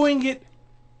you're doing it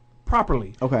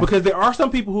properly. Okay. Because there are some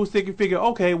people who figure,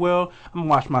 okay, well, I'm gonna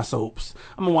watch my soaps.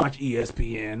 I'm gonna watch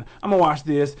ESPN. I'm gonna watch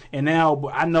this, and now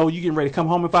I know you getting ready to come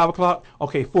home at 5 o'clock.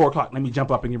 Okay, 4 o'clock. Let me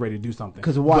jump up and get ready to do something.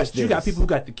 'Cause watch but you got people who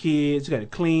got the kids. You got to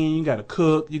clean. You got to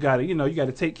cook. You got to, you got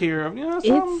to take care of. It's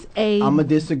a. I'm gonna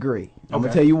disagree. I'm Okay.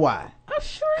 gonna tell you why. I'm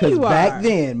sure Because you are. back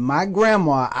then, my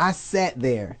grandma, I sat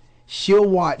there. She'll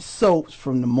watch soaps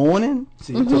from the morning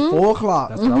to 4 o'clock.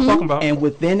 That's what I'm talking about. And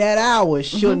within that hour,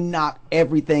 she'll knock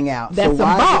everything out. That's so a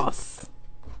boss.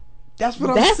 That's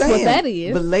what I'm That's saying. what that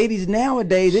is. But ladies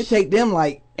nowadays, it take them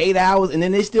like 8 hours, and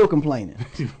then they still complaining.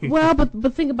 Well, but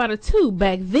think about it too.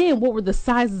 Back then, what were the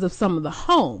sizes of some of the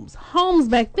homes? Homes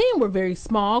back then were very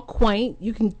small, quaint.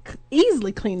 You can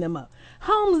easily clean them up.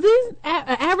 Homes, these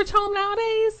average home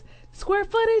nowadays, square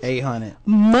footage, 800.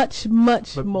 much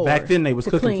But more. back then they was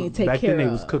to cooking. clean, For, take back care then they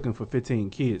of. was cooking for 15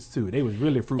 kids too. They was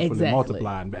really fruitful and Exactly.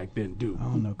 multiplying back then, dude. I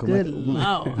don't know. Good we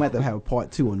Lord. might have to have a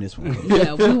part 2 on this one.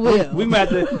 Yeah, we will. We might have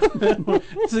to.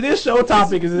 So this show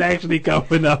topic is actually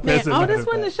coming up. Man, as a matter this of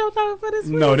wasn't the fact. show topic for this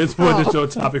week? No, this wasn't Oh. the show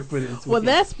topic for this week. Well,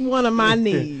 that's one of my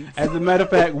needs. As a matter of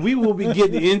fact, we will be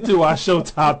getting into our show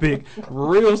topic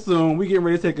real soon. We getting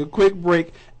ready to take a quick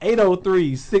break.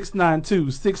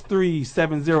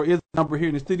 803-692-6370 is the number here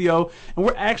in the studio. And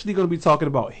we're actually going to be talking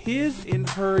about his and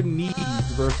her needs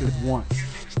versus wants.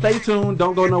 Stay tuned.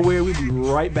 Don't go nowhere. We'll be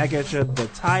right back at you. The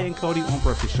Ty and Cody on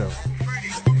Purpose Show.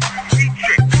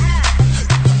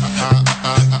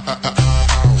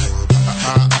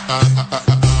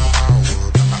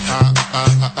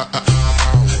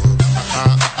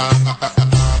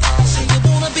 Say you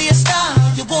wanna be a star,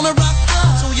 you wanna rock,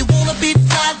 so you wanna be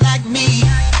fly like me.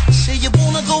 Say you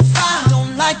wanna go far,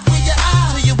 don't like where you are,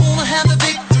 so you wanna have the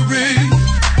victory.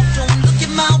 Don't look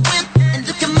at my whip and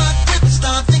look at my grip,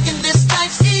 start thinking this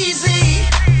life's easy.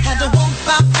 Had to walk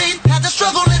by faith, had to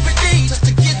struggle every day just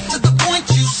to get to the point.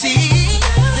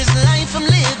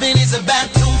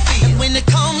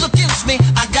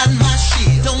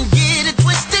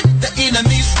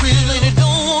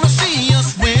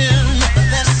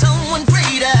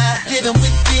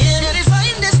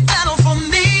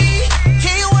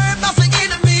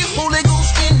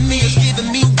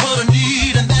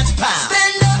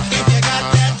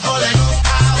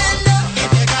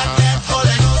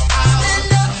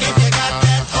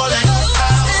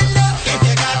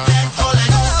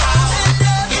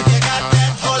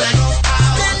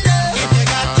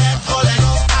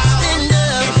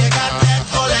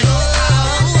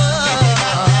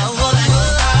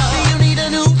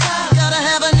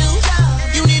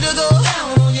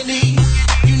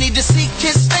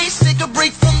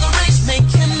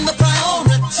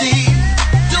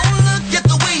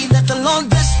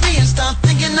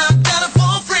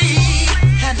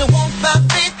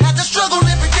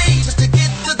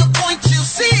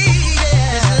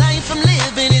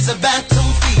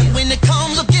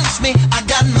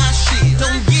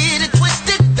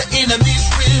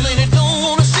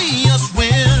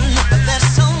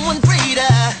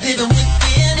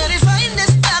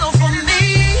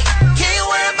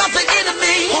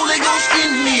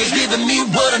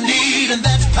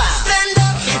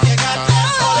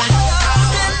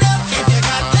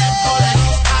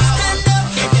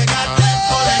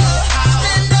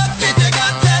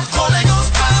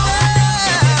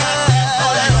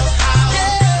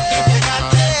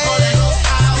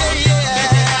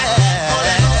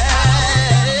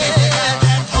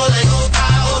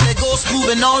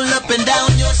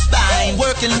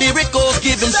 Working miracles,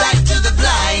 giving sight to the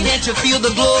blind. Can't you feel the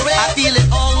glory? I feel it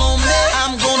all on me.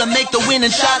 I'm gonna make the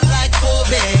winning shot like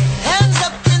Kobe. Hands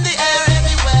up in the air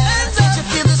everywhere. Can't you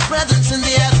feel His presence in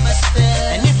the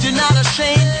atmosphere? And if you're not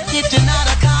ashamed, if you're not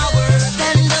a coward,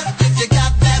 stand up if you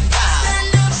got that power.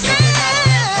 If you got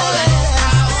that Holy Ghost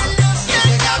power. If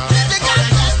you got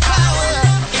that power.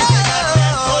 If you got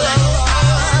that Holy Ghost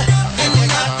power. If you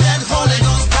got that Holy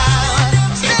Ghost power.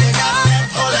 If you got that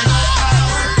Holy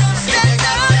Ghost power.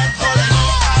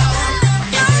 If you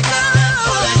got that Holy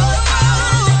Ghost power. If you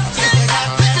got that Holy Ghost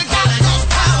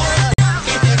power.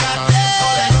 If you got that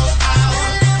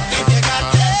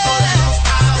Holy Ghost power.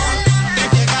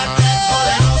 If you got that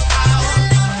Holy Ghost power. If you got that Holy Ghost power.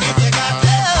 If you got that Holy Ghost power. If you got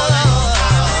that Holy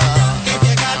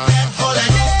Ghost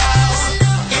power. If you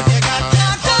got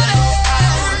that Holy Ghost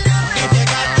power. If you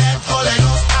got that Holy Ghost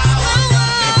power. If you got that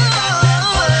Holy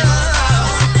Ghost power.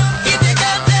 If you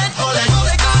got that Holy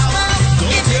Ghost power. Go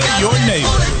tell your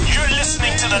neighbor. You're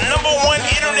listening to the #1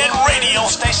 internet radio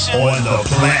station on the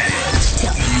planet.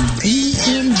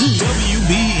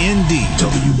 WBND.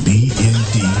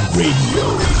 WBND Radio.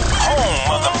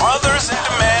 Home of the Brothers in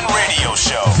Demand radio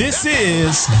show. This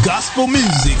is gospel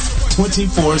music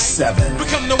 24/7.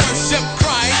 Become the worship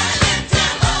Christ.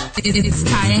 It's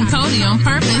Ty and Cody on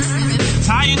purpose.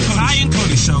 Ty and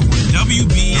Cody show with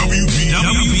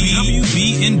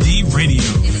WBND radio.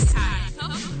 It's Ty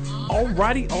and Cody.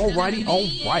 Alrighty.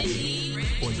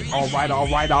 Or is it all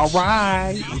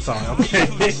right? I'm sorry. Okay.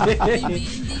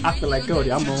 I feel like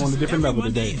Cody. I'm on a different level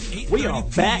today. We are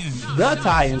back. The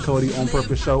Ty and Cody on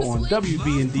Purpose show on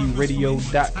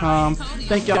WBNDradio.com.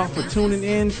 Thank y'all for tuning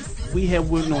in. We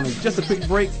went on just a quick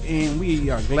break, and we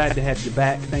are glad to have you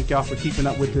back. Thank y'all for keeping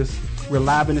up with us. We're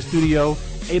live in the studio.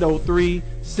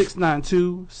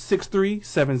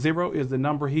 803-692-6370 is the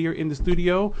number here in the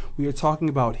studio. We are talking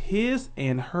about his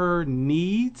and her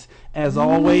needs. As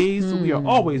always, we are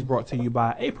always brought to you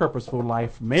by A Purposeful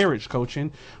Life Marriage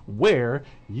Coaching, where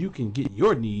you can get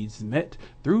your needs met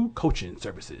through coaching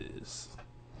services.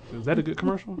 Is that a good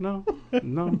commercial? No.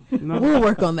 We'll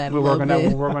work on that. We'll work on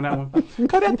that one.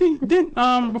 Cody,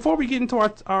 before we get into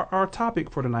our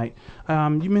topic for tonight,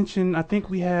 you mentioned, I think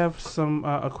we have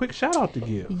a quick shout out to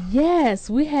give. Yes,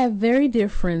 we have very dear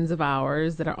friends of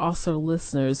ours that are also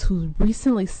listeners who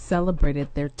recently celebrated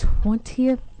their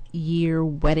 20th year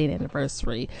wedding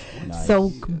anniversary. Nice.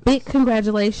 So big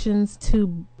congratulations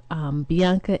to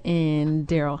Bianca and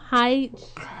Daryl Height.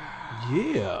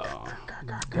 Yeah.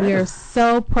 We are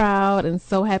so proud and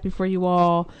so happy for you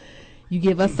all. You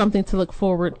give us something to look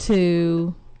forward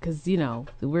to, because,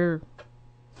 we're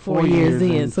 4 years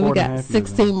in, so we got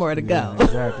 16 more to go.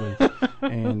 Exactly.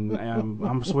 And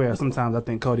I'm swear, sometimes I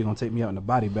think Cody gonna take me out in a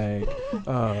body bag.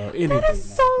 Any That day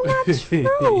is so not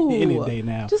true. Any day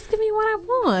now. Just give me what I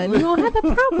want. You don't have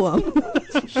a problem.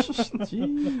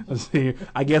 See,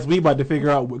 I guess we about to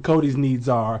figure out what Cody's needs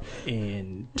are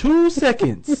in 2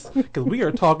 seconds, because we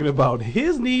are talking about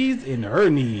his needs and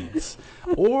her needs.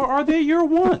 Or are they your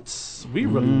wants? We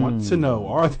really want to know,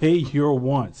 are they your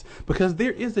wants? Because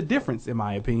there is a difference, in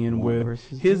my opinion, with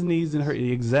his needs and her.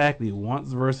 Exactly,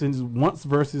 wants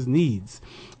versus needs.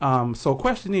 So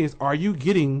question is, are you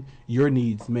getting your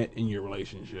needs met in your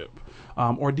relationship?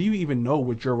 Or do you even know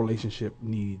what your relationship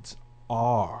needs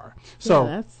are? So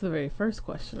that's the very first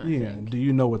question, I think. Do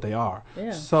you know what they are?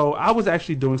 Yeah. So I was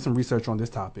actually doing some research on this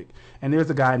topic, and there's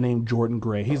a guy named Jordan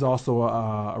Gray. He's also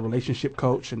a relationship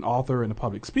coach, an author, and a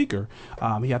public speaker.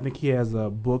 I think he has a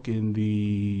book in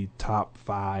the top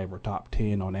 5 or top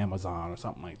 10 on Amazon or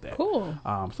something like that. Cool.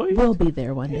 So we'll be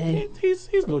there one day. He's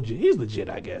legit. He's legit,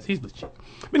 I guess. He's legit.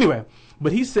 But anyway,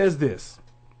 he says this.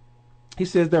 He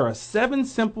says there are 7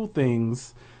 simple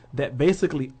things that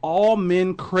basically all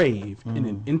men crave in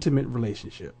an intimate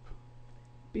relationship.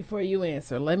 Before you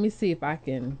answer, let me see if I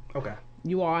can. Okay.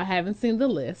 You all haven't seen the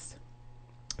list,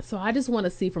 so I just want to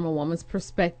see from a woman's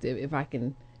perspective if I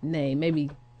can name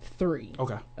maybe 3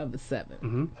 of the 7.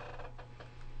 Mm-hmm.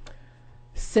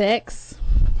 Sex.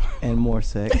 And more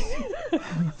sex.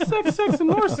 sex and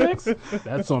more sex.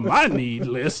 That's on my need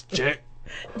list. Check.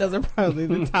 Those are probably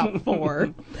the top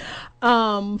 4.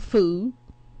 Food.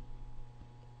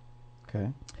 Okay.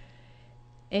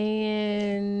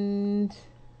 And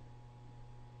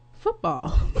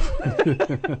football.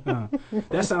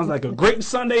 That sounds like a great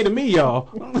Sunday to me, y'all.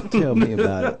 Tell me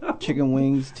about it. Chicken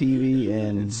wings, TV,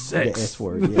 and sex. The S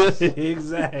word. Yes.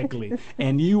 Exactly.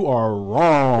 And you are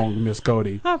wrong, Miss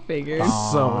Cody. I figured.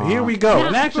 So here we go.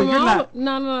 And actually, you're not.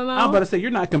 No. I'm about to say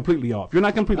you're not completely off. You're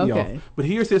not completely off. But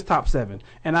here's his top 7,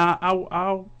 and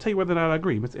I'll tell you whether or not I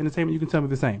agree. If it's entertainment, you can tell me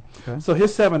the same. Okay. So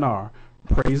his 7 are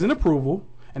praise and approval.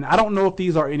 And I don't know if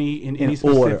these are in any order.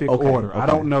 specific Okay, order. okay. I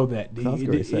don't know that.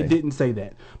 It didn't say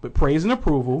that. But praise and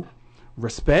approval,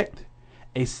 respect,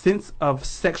 a sense of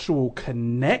sexual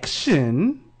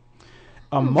connection,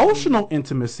 emotional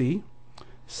intimacy,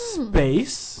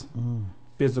 space,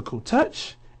 physical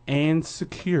touch, and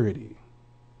security.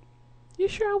 You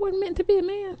sure I wasn't meant to be a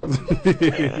man?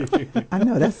 I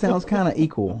know, that sounds kind of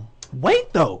equal.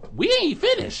 Wait, though. We ain't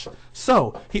finished.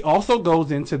 So, he also goes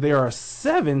into there are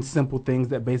 7 simple things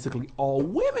that basically all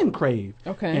women crave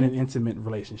in an intimate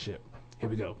relationship. Here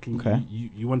we go.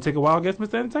 You want to take a wild guess,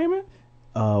 Mr. Entertainment?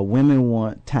 Women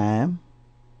want time.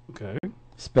 Okay.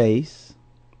 Space.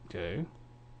 Okay.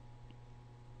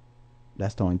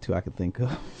 That's the only 2 I could think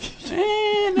of.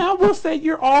 And I will say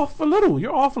you're off a little.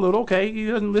 Okay. He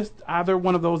doesn't list either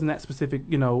one of those in that specific,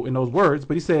 in those words,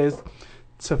 but he says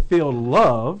to feel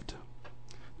loved,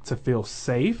 to feel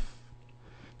safe,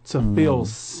 to feel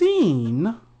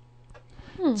seen,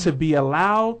 to be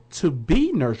allowed to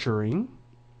be nurturing,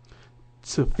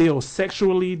 to feel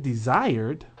sexually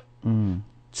desired,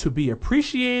 to be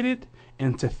appreciated,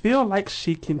 and to feel like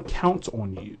she can count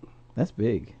on you. That's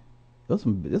big. Those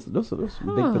some big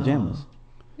pajamas.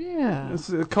 Yeah.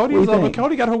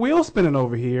 Cody got her wheels spinning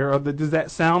over here. Does that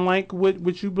sound like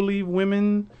what you believe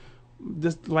women?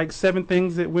 Just like 7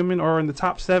 things that women are in the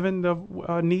top 7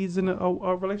 of needs in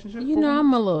a relationship.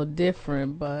 I'm a little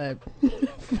different, but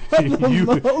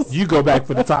you go back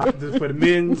for the top for the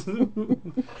men's.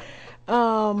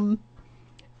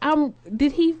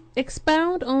 Did he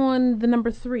expound on the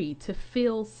number 3 to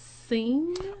feel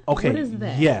seen? Okay. What is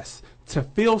that? Yes, to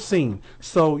feel seen.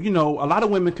 So a lot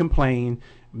of women complain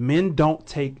men don't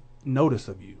take notice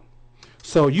of you.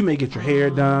 So you may get your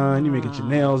hair done, you may get your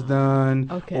nails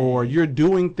done, or you're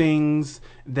doing things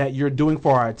that you're doing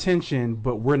for our attention,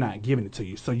 but we're not giving it to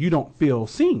you. So you don't feel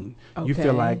seen. You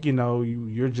feel like,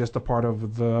 you're just a part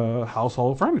of the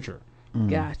household furniture.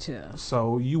 Gotcha.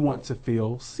 So you want to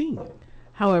feel seen.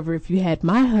 However, if you had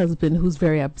my husband who's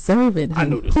very observant,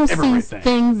 who sees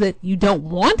things that you don't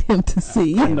want him to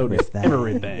see. I notice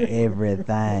everything.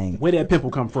 Everything. Where that pimple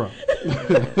come from?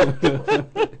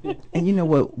 And you know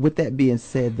what? With that being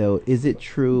said, though, is it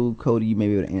true, Cody, you may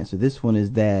be able to answer this one,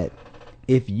 is that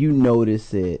if you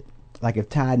notice it, like if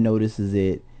Ty notices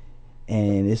it,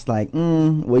 and it's like,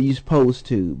 well, you're supposed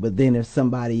to, but then if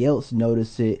somebody else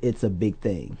notices it, it's a big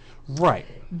thing. Right.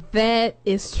 That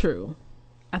is true.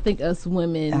 I think us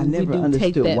women, we do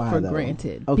take that for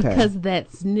granted because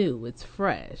that's new. It's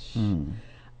fresh.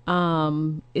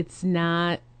 It's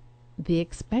not the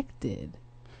expected.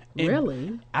 And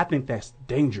really? I think that's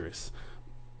dangerous.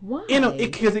 Why?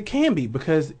 Because it can be.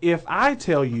 Because if I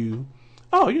tell you,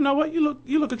 oh, you know what, you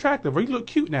look attractive, or you look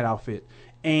cute in that outfit,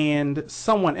 and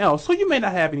someone else, who you may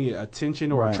not have any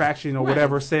attention or attraction or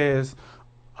whatever, says,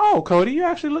 oh, Cody, you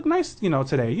actually look nice,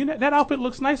 today. That outfit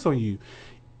looks nice on you.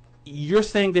 You're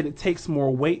saying that it takes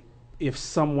more weight if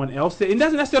someone else. It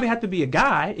doesn't necessarily have to be a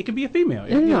guy. It could be a female.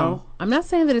 No, I'm not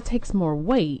saying that it takes more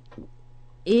weight.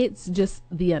 It's just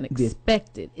the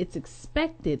unexpected. It's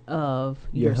expected of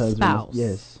your spouse.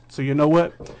 Yes. So you know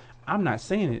what? I'm not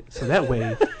saying it. So that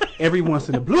way, every once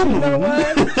in a blue moon,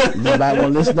 nobody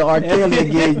want to listen to R. Kelly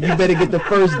again. You better get the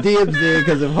first dibs in,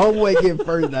 because if homeboy get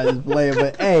first, I just play it.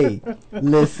 But hey,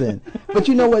 listen. But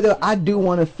you know what, though? I do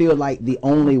want to feel like the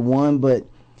only one, but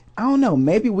I don't know.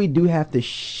 Maybe we do have to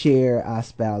share our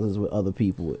spouses with other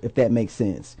people, if that makes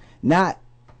sense. Not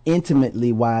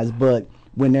intimately wise, but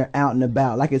when they're out and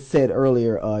about. Like I said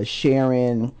earlier,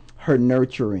 sharing her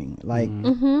nurturing. Like,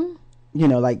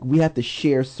 like we have to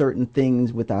share certain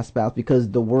things with our spouse because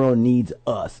the world needs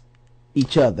us,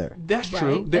 each other. That's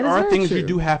true. There are things you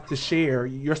do have to share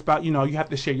your spouse. You have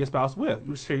to share your spouse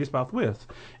with.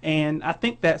 And I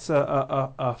think that's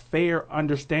a fair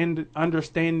understanding.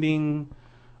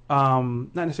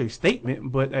 Not necessarily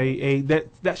statement, but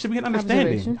that should be an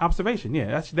understanding. Observation.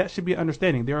 Yeah, that should be an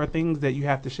understanding. There are things that you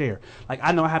have to share. Like,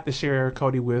 I know I have to share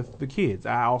Cody with the kids.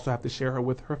 I also have to share her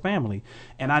with her family.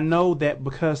 And I know that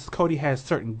because Cody has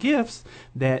certain gifts,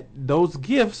 that those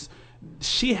gifts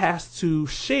she has to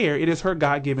share. It is her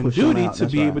God-given duty to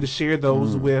be able to share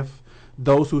those with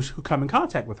those who come in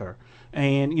contact with her.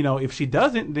 And if she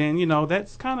doesn't, then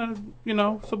that's kind of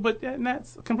so. But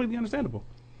that's completely understandable.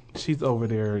 She's over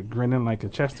there grinning like a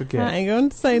Chester cat. I ain't gonna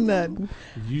say nothing.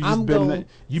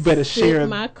 You better share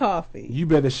my coffee. You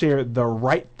better share the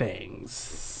right things.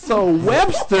 So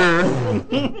Webster.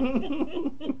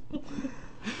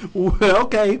 Well,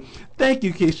 okay. Thank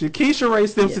you, Keisha. Keisha Ray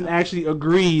Simpson actually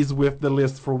agrees with the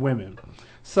list for women.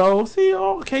 So, see,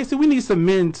 okay, so we need some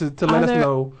men to let us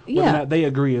know whether or not they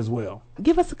agree as well.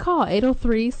 Give us a call,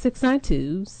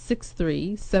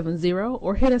 803-692-6370,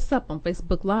 or hit us up on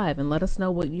Facebook Live and let us know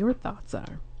what your thoughts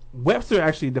are. Webster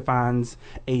actually defines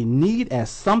a need as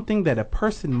something that a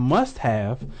person must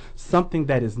have, something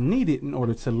that is needed in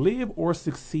order to live or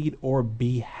succeed or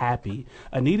be happy.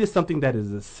 A need is something that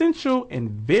is essential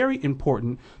and very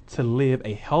important to live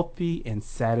a healthy and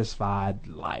satisfied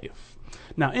life.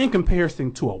 Now, in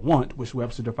comparison to a want, which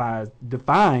Webster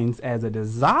defines as a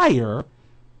desire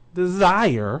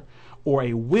or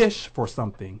a wish for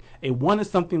something. A want is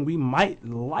something we might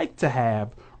like to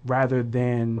have rather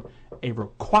than a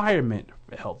requirement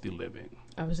for healthy living.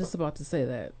 I was just about to say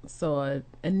that. So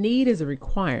a need is a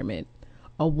requirement.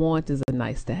 A want is a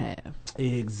nice to have.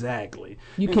 Exactly.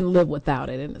 You can live without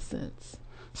it in a sense.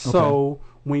 So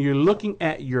when you're looking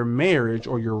at your marriage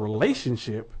or your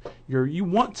relationship, you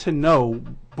want to know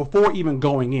before even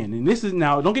going in. And this is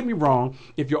now, don't get me wrong,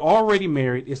 if you're already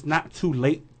married, it's not too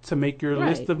late to make your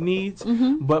list of needs.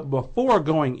 But before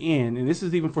going in, and this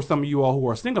is even for some of you all who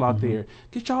are single out there,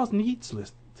 get y'all's needs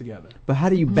list together. But how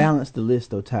do you balance the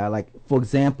list though, Ty? Like, for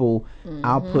example,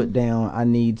 I'll put down, I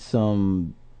need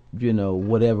some,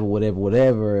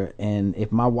 whatever. And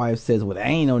if my wife says, well, there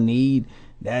ain't no need,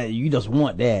 that you just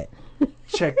want that.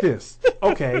 Check this.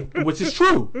 Okay, which is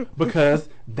true because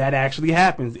that actually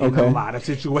happens in a lot of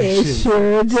situations. It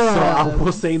sure does. So I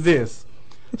will say this.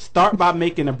 Start by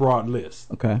making a broad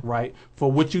list. Okay. Right?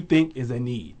 For what you think is a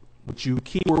need. What you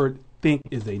keyword think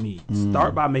is a need.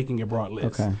 Start by making a broad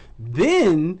list. Okay.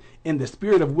 Then, in the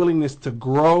spirit of willingness to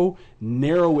grow,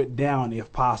 narrow it down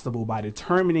if possible by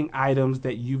determining items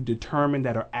that you've determined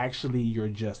that are actually your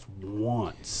just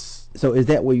wants. So is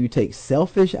that where you take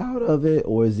selfish out of it,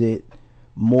 or is it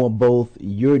more both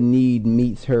your need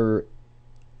meets her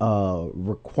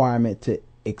requirement to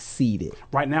exceed it?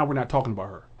 Right now, we're not talking about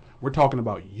her. We're talking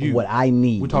about you. What I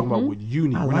need. We're talking about what you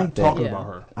need. I We're like not that. talking about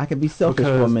her. I can be selfish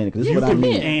for a minute because this is what I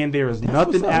need. And there is That's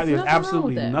nothing, what's up. there's Nothing absolutely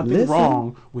wrong with that. nothing Listen.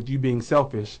 wrong with you being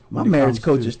selfish. My when it marriage comes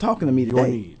coach to is talking to me your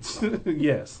today. needs.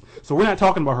 Yes. So we're not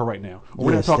talking about her right now. Or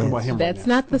we're not Yes, talking that's- about him That's right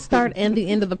now. not the start and the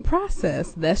end of the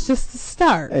process. That's just the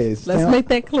start. Hey, Let's make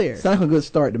that clear. Sounds like a good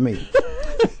start to me.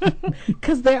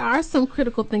 Because there are some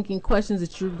critical thinking questions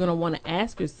that you're going to want to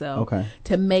ask yourself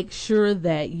to make sure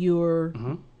that you're,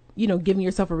 giving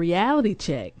yourself a reality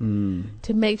check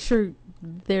to make sure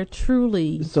they're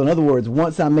truly. So in other words,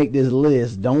 once I make this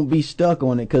list, don't be stuck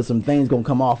on it because some things going to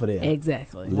come off of there.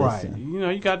 Exactly. Right. Listen.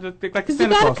 You got to think like 'Cause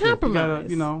Santa you gotta Claus. You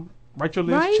compromise. gotta, write your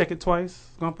list, Right? check it twice.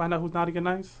 Gonna find out who's naughty or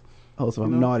nice. Oh, so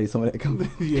I'm naughty. Some of that comes.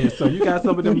 Yeah, so you got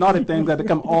some of them naughty things that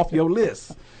come off your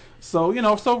list. So,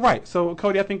 right. So,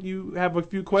 Cody, I think you have a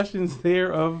few questions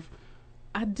there of...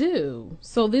 I do.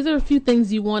 So these are a few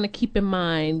things you want to keep in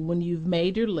mind when you've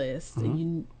made your list and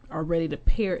you are ready to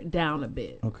pare it down a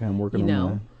bit. Okay, I'm working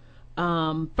on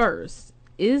mine. First,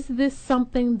 is this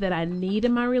something that I need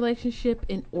in my relationship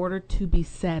in order to be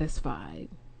satisfied?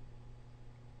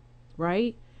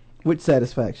 Right? With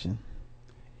satisfaction.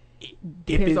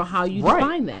 Depends on how you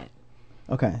define that.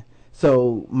 Okay.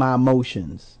 So my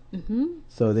emotions.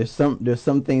 So there's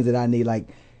some things that I need. Like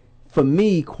for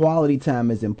me, quality time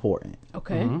is important.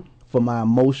 Okay. For my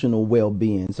emotional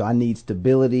well-being. So I need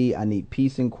stability. I need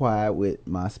peace and quiet with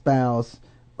my spouse,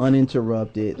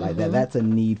 uninterrupted. Like that's a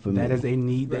need for me. That is a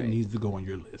need that needs to go on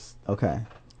your list. Okay.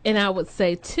 And I would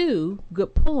say too,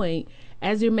 good point,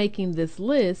 as you're making this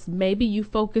list, maybe you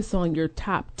focus on your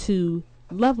top 2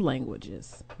 love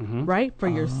languages, right? For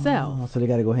yourself. Oh, so they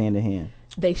got to go hand in hand.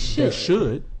 They should. They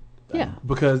should. Yeah.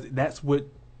 Because that's what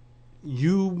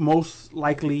you most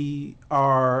likely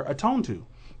are attuned to.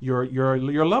 Your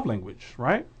love language,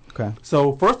 right? Okay.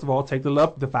 So first of all, take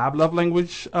the 5 love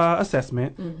language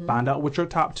assessment. Find out what your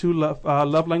top 2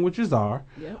 love languages are,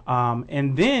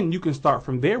 and then you can start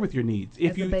from there with your needs.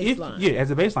 As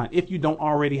a baseline. If you don't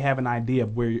already have an idea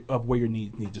of where your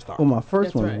needs need to start. Well, my first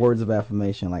That's one right. is words of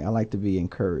affirmation. Like I like to be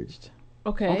encouraged.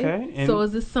 Okay. So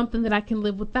is this something that I can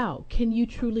live without? Can you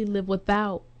truly live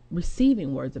without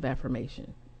receiving words of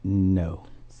affirmation? No.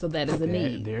 So that is a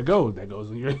need. There it goes. That goes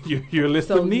on your list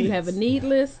So of needs. you have a need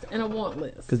list and a want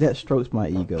list. Because that strokes my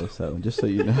ego. So just so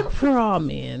you know. For all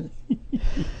men.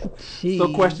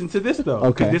 So question to this though.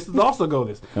 Okay. This is also go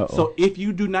this. Uh-oh. So if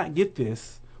you do not get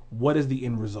this, what is the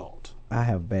end result? I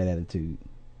have bad attitude.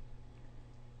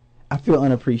 I feel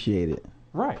unappreciated.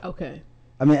 Right. Okay.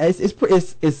 I mean,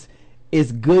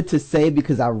 it's good to say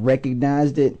because I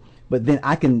recognized it, but then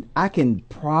I can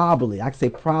probably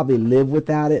live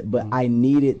without it, but I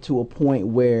need it to a point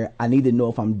where I need to know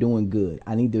if I'm doing good.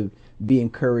 I need to be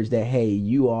encouraged that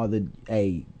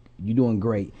hey, You're doing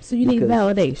great. So you need Because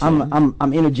validation.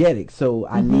 I'm energetic, so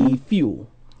I need fuel.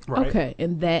 Right. Okay,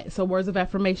 and so words of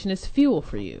affirmation is fuel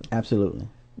for you. Absolutely.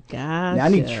 Gotcha. Now, I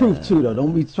need truth too, though.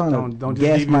 Don't be trying Don't to just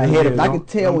gas leave my it head there. up. I can Don't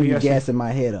tell when you're BS. gassing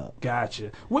my head up.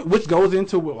 Gotcha. Which goes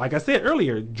into, like I said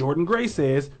earlier, Jordan Gray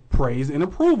says praise and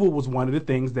approval was one of the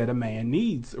things that a man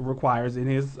requires in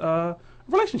his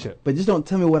relationship. But just don't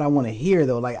tell me what I want to hear,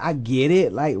 though. Like, I get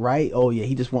it. Like, right? Oh, yeah,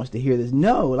 he just wants to hear this.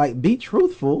 No, like, be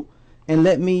truthful and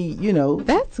let me,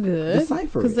 That's good.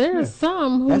 decipher Because it. there are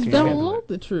some who That's don't handle want it.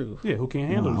 the truth. Yeah, who can't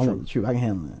No, handle I the want truth? the truth. I can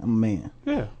handle it. I'm a man.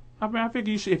 Yeah. I mean, I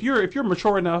figure you should, if you're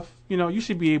mature enough, you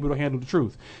should be able to handle the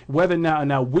truth. Whether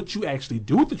now what you actually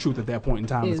do with the truth at that point in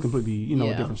time is completely,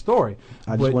 a different story.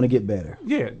 I just want to get better.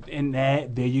 Yeah, and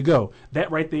there you go.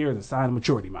 That right there is a sign of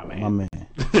maturity, my man. My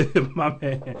man. My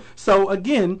man. So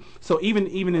even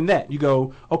in that, you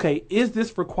go, okay, is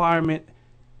this requirement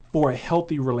for a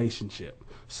healthy relationship?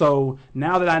 So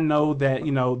now that I know that,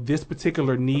 this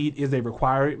particular need is a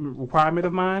requirement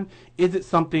of mine, is it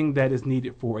something that is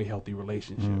needed for a healthy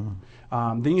relationship?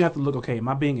 Then you have to look, okay, am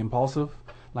I being impulsive?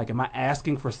 Like, am I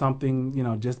asking for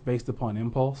something, just based upon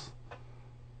impulse?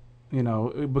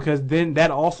 Because then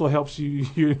that also helps you,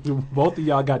 both of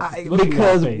y'all got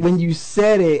because when you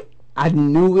said it, I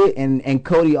knew it, and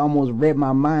Cody almost read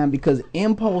my mind, because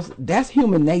impulse, that's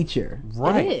human nature.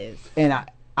 Right. It is. And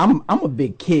I'm a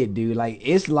big kid, dude. Like,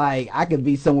 it's like I could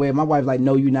be somewhere, my wife's like,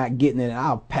 no, you're not getting it, and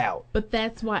I'll pout. But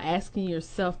that's why asking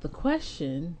yourself the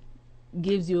question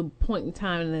gives you a point in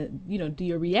time to, do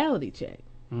your reality check.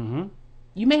 Mm-hmm.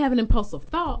 You may have an impulsive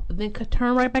thought, but then could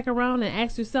turn right back around and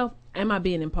ask yourself, am I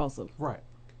being impulsive? Right.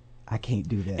 I can't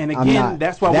do that. And again,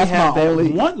 that's why we have that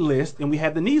only want list and we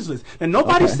have the needs list. And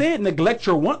nobody said neglect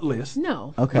your want list.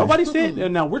 No. Okay. Nobody said.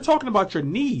 Now we're talking about your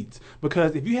needs,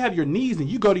 because if you have your needs and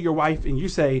you go to your wife and you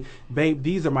say, "Babe,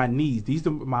 these are my needs. These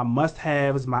are my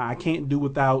must-haves. My I can't do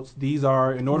without. These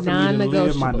are in order for me to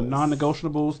live. My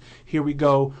non-negotiables." Here we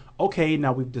go. Okay,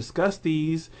 now we've discussed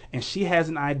these, and she has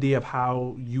an idea of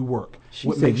how you work. She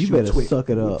what said, makes "You better suck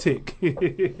it up." Tick.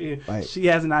 Right. She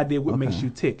has an idea what makes you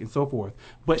tick and so forth.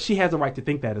 But she has a right to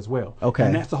think that as well. Okay.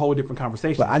 And that's a whole different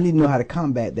conversation. But I need to know how to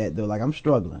combat that, though. Like, I'm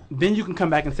struggling. Then you can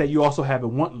come back and say you also have a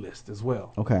want list as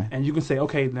well. Okay. And you can say,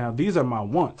 okay, now these are my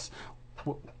wants.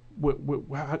 How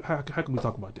can we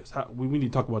talk about this? We need to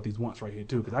talk about these wants right here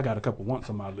too, because I got a couple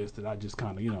wants on my list that I just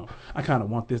kind of, I kind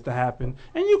of want this to happen,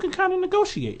 and you can kind of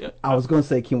negotiate. I was going to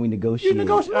say, can we negotiate? You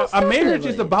negotiate. A marriage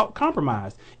is about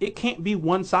compromise. It can't be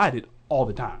one-sided all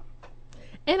the time.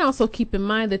 And also keep in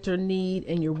mind that your need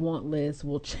and your want list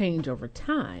will change over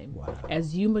time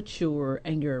as you mature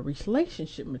and your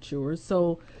relationship matures.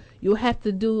 So you'll have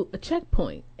to do a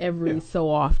checkpoint every so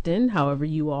often, however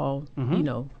you all,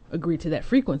 agree to that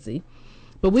frequency.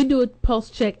 But we do a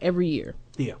pulse check every year.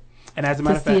 Yeah. And as a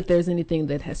matter of to see fact, if there's anything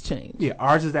that has changed. Yeah,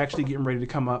 ours is actually getting ready to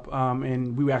come up,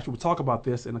 and we actually will talk about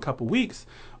this in a couple weeks.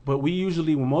 But we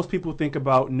usually, when most people think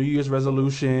about New Year's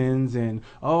resolutions and,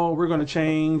 we're going to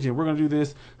change and we're going to do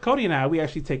this, Cody and I, we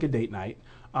actually take a date night.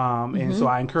 And so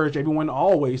I encourage everyone to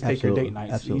always take your date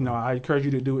nights. Absolutely. I encourage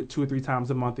you to do it 2 or 3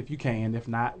 times a month if you can. If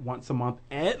not, once a month,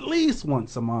 at least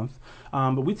once a month.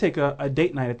 But we take a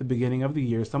date night at the beginning of the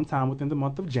year, sometime within the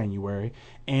month of January,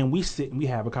 and we sit and we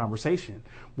have a conversation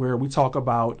where we talk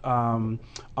about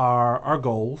our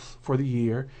goals for the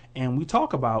year, and we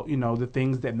talk about, the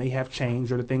things that may have changed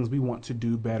or the things we want to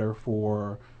do better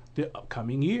for the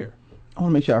upcoming year. I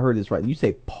want to make sure I heard this right. You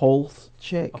say pulse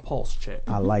check? A pulse check.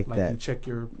 I like that. You check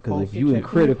your Because if you in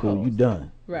critical, you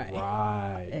done. Right.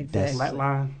 Right. Exactly.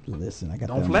 Flatline. Listen, I got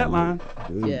Don't that on my flatline.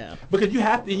 list. Dude. Yeah. Because you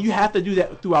have to do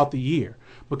that throughout the year,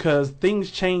 because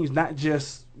things change not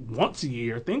just once a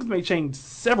year. Things may change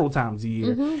several times a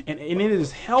year, and it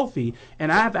is healthy. And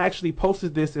I've actually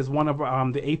posted this as one of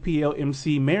the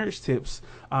APLMC marriage tips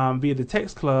via the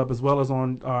text club, as well as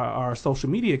on our social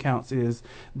media accounts, is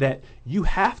that you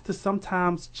have to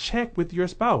sometimes check with your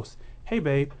spouse. Hey,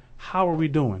 babe, how are we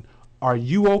doing? Are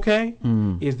you okay?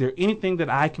 Is there anything that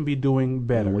I can be doing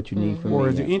better? And what you need from or me,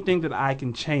 is there anything that I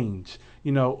can change?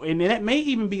 And that may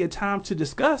even be a time to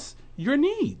discuss your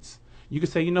needs. You could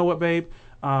say, you know what, babe,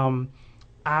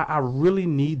 I really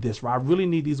need this. I really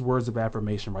need these words of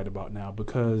affirmation right about now,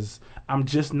 because I'm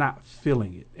just not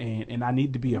feeling it, and I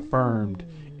need to be affirmed.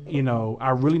 I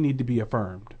really need to be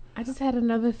affirmed. I just had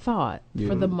another thought. Yeah.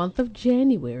 For the month of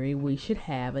January, we should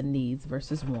have a needs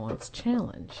versus wants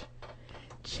challenge.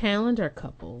 Challenge our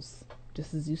couples,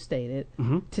 just as you stated,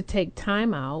 to take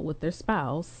time out with their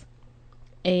spouse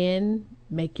and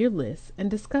make your list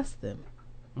and discuss them.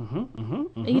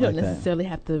 And you don't necessarily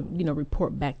have to,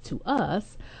 report back to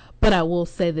us, But I will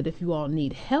say that if you all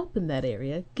need help in that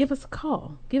area, give us a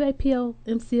call. Give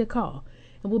APLMC a call,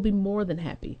 and we'll be more than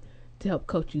happy to help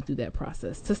coach you through that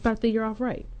process to start the year off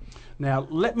right. Now,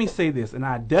 let me say this, and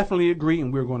I definitely agree,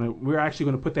 and we're actually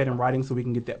going to put that in writing so we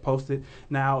can get that posted.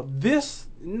 Now, this,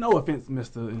 no offense,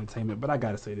 Mr. Entertainment, but I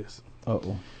got to say this.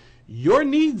 Uh-oh. Your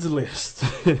needs list,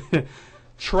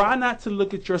 try not to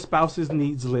look at your spouse's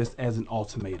needs list as an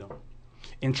ultimatum.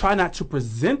 And try not to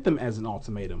present them as an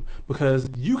ultimatum, because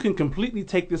you can completely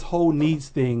take this whole needs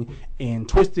thing and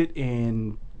twist it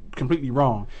and completely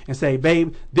wrong and say,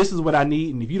 babe, this is what I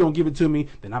need, and if you don't give it to me,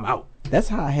 then I'm out. That's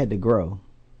how I had to grow.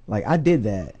 Like, I did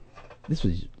that. This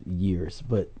was years,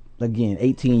 but again,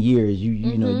 18 years,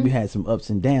 you know, you had some ups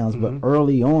and downs, but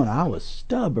early on, I was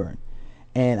stubborn.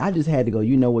 And I just had to go,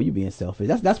 you know what, you're being selfish.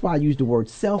 That's why I use the word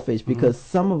selfish, because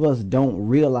some of us don't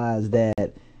realize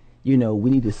that, you know, we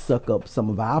need to suck up some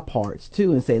of our parts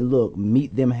too and say, look,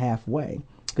 meet them halfway.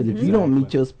 Because if you don't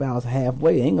meet your spouse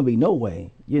halfway, there ain't gonna be no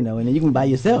way, you know. And then you can by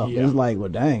yourself. Yeah. It's like, well,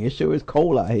 dang, it sure is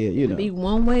cold out here, you know. Be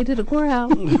one way to the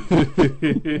crowd.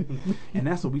 And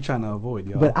that's what we trying to avoid,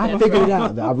 y'all. But I figured it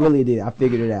out. I really did. I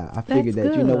figured it out. I figured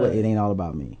that, you know what, it ain't all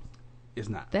about me. It's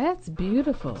not. That's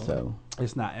beautiful. So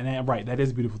it's not, and right, that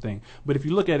is a beautiful thing. But if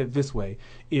you look at it this way,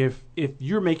 if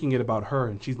you're making it about her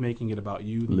and she's making it about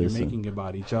you, then you're making it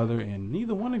about each other, and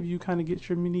neither one of you kind of gets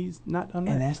your needs not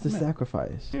unmet. And that's the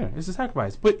sacrifice. Yeah, it's a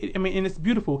sacrifice. But I mean, and it's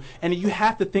beautiful, and you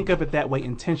have to think of it that way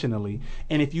intentionally.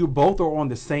 And if you both are on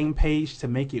the same page to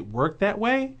make it work that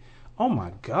way, oh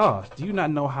my gosh, do you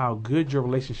not know how good your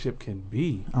relationship can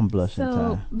be? I'm blushing.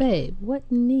 So, Ty. Babe,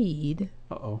 what need?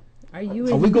 Are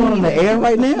you? Are we going on the air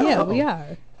right now? Yeah, we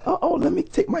are. Oh, let me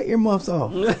take my earmuffs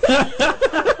off.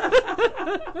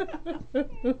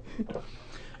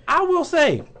 I will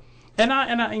say, and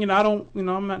I, you know, I don't, you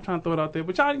know, I'm not trying to throw it out there,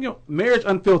 but y'all, you know, marriage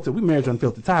unfiltered. We marriage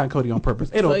unfiltered. Ty and Cody on purpose.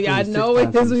 So y'all know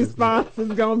what his response is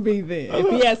gonna be then. If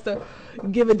he has to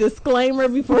give a disclaimer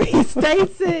before he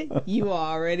states it, you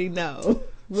already know.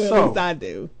 Well, So, at least I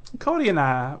do. Cody and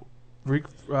I,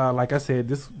 like I said,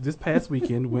 this past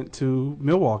weekend went to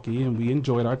Milwaukee, and we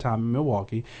enjoyed our time in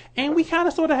Milwaukee, and we kind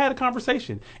of sort of had a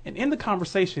conversation. And in the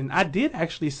conversation, I did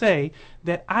actually say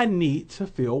that I need to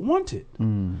feel wanted.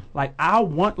 Like I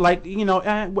want, like, you know,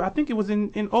 I think it was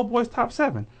in Old Boy's top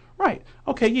 7, right?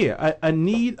 Okay, yeah, a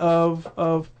need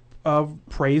of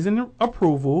praise and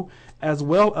approval, as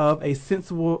well of a sense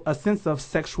of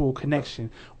sexual connection.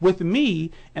 With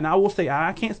me, and I will say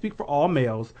I can't speak for all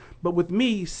males, but with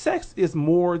me, sex is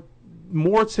more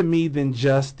to me than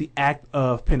just the act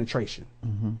of penetration.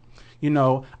 You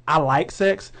know, I like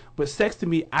sex, but sex to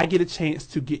me, I get a chance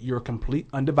to get your complete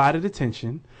undivided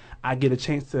attention. I get a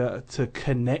chance to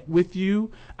connect with you.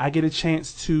 I get a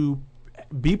chance to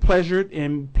be pleasured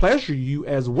and pleasure you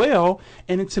as well.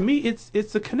 And to me,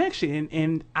 it's a connection,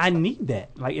 and I need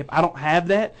that. Like, if I don't have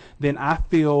that, then I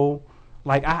feel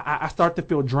like I start to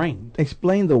feel drained.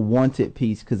 Explain the wanted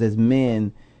piece, because as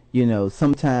men, you know,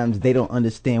 sometimes they don't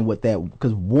understand what that,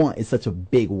 because want is such a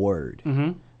big word.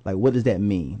 Like, what does that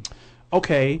mean?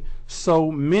 Okay,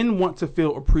 so men want to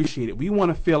feel appreciated. We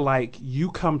want to feel like you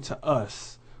come to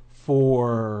us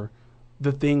for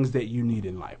the things that you need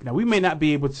in life. Now, we may not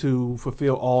be able to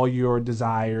fulfill all your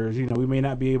desires. You know, we may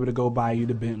not be able to go buy you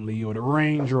the Bentley or the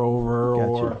Range Rover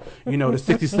or, you know, the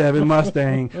 67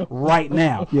 Mustang right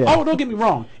now. Yeah. Oh, don't get me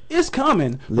wrong. It's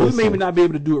coming, but we may not be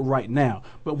able to do it right now.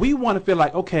 But we want to feel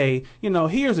like, okay, you know,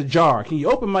 here's a jar. Can you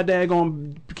open my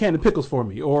daggone can of pickles for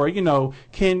me? Or, you know,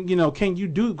 can you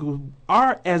do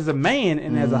as a man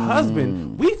and as a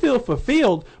husband, we feel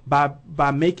fulfilled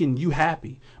by making you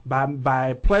happy.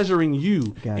 By pleasuring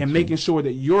you and making sure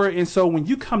that you're, and so when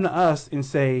you come to us and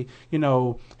say, you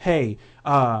know, hey,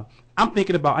 I'm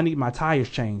thinking about, I need my tires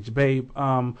changed, babe.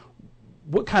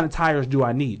 What kind of tires do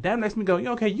I need? That makes me go,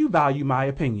 okay, you value my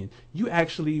opinion. You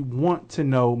actually want to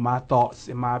know my thoughts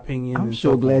and my opinion. I'm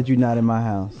so glad you're not in my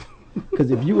house, because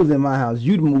if you was in my house,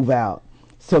 you'd move out.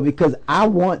 So because I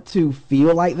want to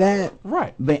feel like that,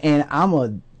 right? And I'm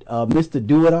a Mr.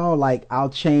 Do-It-All, like I'll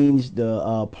change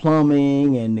the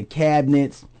plumbing and the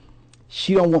cabinets.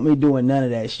 She don't want me doing none of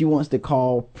that. She wants to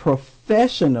call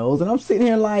professionals, and I'm sitting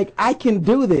here like, I can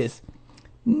do this.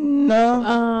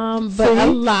 No. But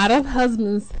a lot of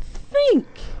husbands think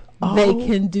they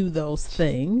can do those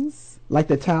things. Like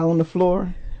the tile on the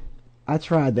floor. I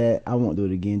tried that. I won't do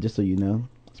it again, just so you know.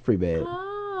 It's pretty bad.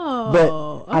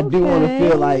 But I do want to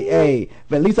feel like, hey,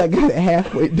 but at least I got it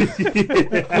halfway.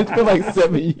 It's been like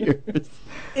 7 years.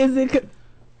 Is it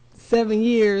 7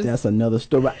 years? That's another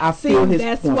story. But I feel his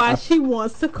that's point. why she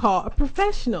wants to call a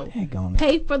professional. Daggone it.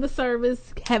 Pay for the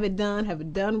service, have it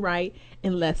done right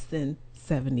in less than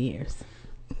 7 years.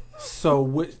 So,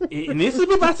 and this is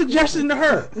my suggestion to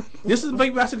her.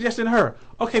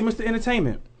 Okay, Mr.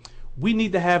 Entertainment, we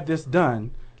need to have this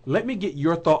done. Let me get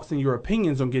your thoughts and your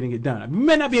opinions on getting it done. You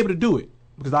may not be able to do it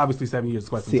because obviously 7 years is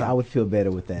quite some time. See, I would feel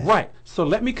better with that. Right. So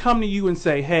let me come to you and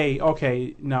say, hey,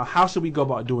 okay, now how should we go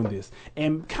about doing this?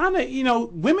 And kind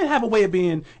of, women have a way of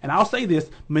being, and I'll say this,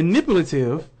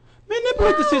 manipulative.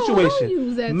 Manipulate the situation. Don't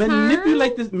use that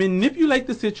manipulate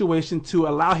the situation to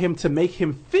allow him to make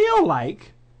him feel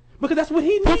like, because that's what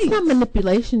he needs. That's not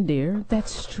manipulation, dear.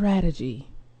 That's strategy.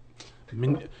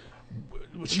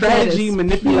 Strategy,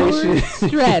 manipulation,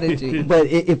 strategy. But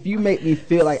if you make me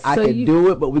feel like I can do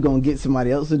it, but we're gonna get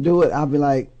somebody else to do it, I'll be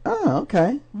like, oh,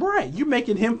 okay. Right, you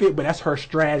making him feel, but that's her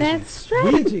strategy. That's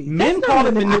strategy. Men call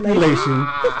it manipulation.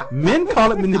 Men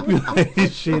call it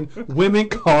manipulation. Women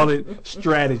call it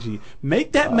strategy.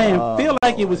 Make that man feel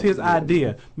like it was his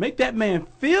idea. Make that man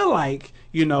feel like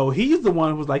he's the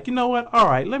one who was like, you know what? All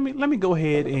right, let me go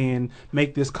ahead and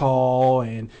make this call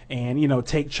and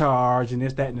take charge and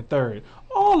this, that, and the third.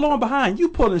 All along behind, you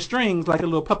pulling strings like a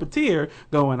little puppeteer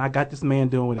going, I got this man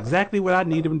doing exactly what I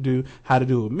need him to do, how to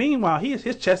do it. Meanwhile,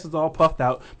 his chest is all puffed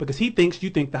out because he thinks you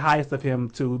think the highest of him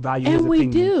to value his opinion.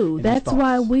 And we do. That's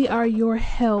why we are your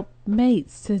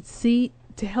helpmates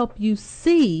to help you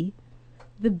see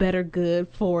the better good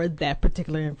for that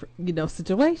particular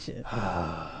situation.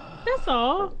 That's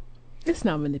all. It's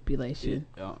not manipulation.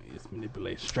 It's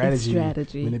manipulation.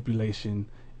 Strategy. Manipulation.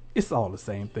 It's all the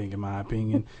same thing, in my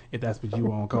opinion, if that's what you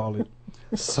want to call it.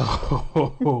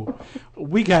 So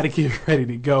we got to get ready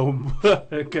to go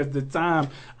because the time.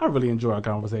 I really enjoy our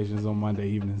conversations on Monday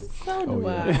evenings. So do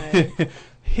I.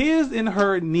 His and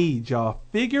her needs, y'all.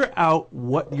 Figure out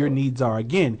what your needs are.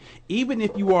 Again, even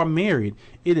if you are married,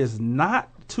 it is not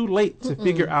too late to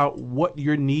figure out what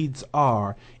your needs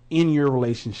are in your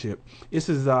relationship. This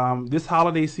is this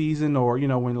holiday season, or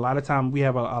when a lot of time we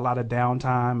have a lot of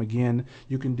downtime. Again,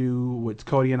 you can do what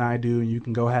Cody and I do, and you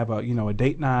can go have a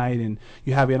date night, and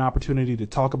you have an opportunity to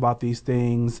talk about these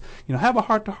things. Have a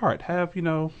heart to heart. Have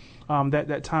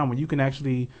that time when you can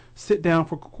actually sit down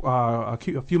for a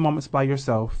few moments by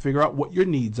yourself, figure out what your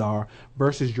needs are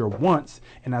versus your wants.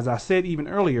 And as I said even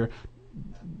earlier,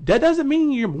 that doesn't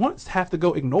mean your wants have to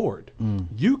go ignored.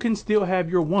 You can still have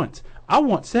your wants. I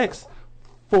want sex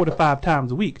 4 to 5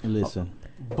 times a week. Listen.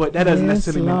 But that doesn't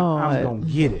necessarily mean I'm going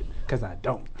to get it, because I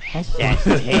don't. That's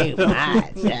too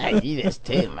much. That's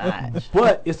too much.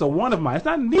 But it's a one of mine. It's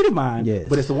not a need of mine,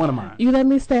 but it's a one of mine. You let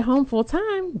me stay home full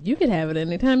time, you can have it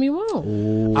anytime you want.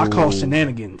 Ooh. I call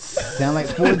shenanigans. Sound like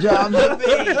 4 jobs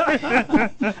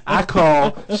to me. I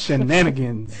call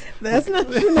shenanigans. That's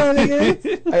not shenanigans.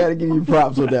 I got to give you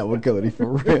props on that one, Cody, for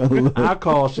real. I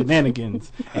call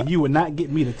shenanigans, and you would not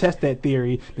get me to test that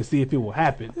theory to see if it will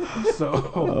happen.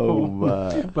 So, oh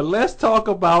my. But let's talk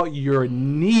about your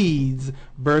needs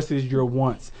versus your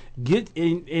wants. Get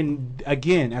in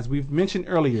again, as we've mentioned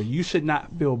earlier, you should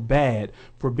not feel bad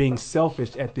for being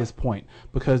selfish at this point,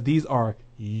 because these are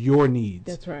your needs.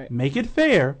 That's right. Make it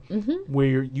fair,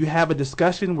 where you have a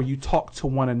discussion where you talk to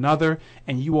one another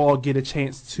and you all get a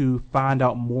chance to find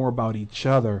out more about each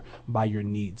other by your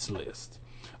needs list.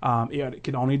 It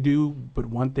can only do but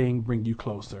one thing: bring you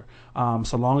closer.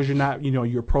 So long as you're not,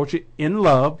 you approach it in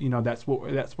love. That's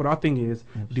what our thing is.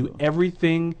 Absolutely. Do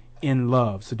everything in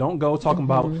love. So don't go talking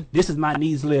about this is my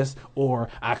needs list, or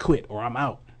I quit, or I'm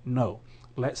out. No.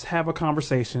 Let's have a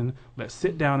conversation. Let's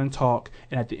sit down and talk.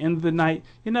 And at the end of the night,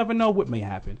 you never know what may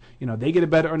happen. They get a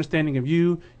better understanding of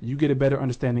you. You get a better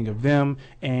understanding of them.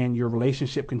 And your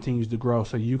relationship continues to grow.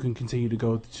 So you can continue to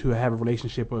go to have a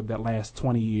relationship that lasts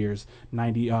 20 years,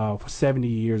 70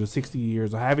 years, or 60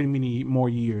 years, or however many more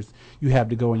years you have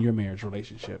to go in your marriage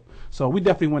relationship. So we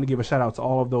definitely want to give a shout out to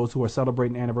all of those who are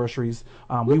celebrating anniversaries.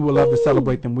 We would love to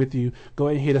celebrate them with you. Go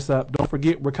ahead and hit us up. Don't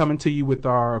forget, we're coming to you with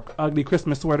our ugly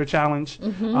Christmas sweater challenge.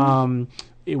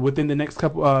 Within the next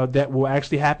couple that will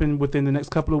actually happen within the next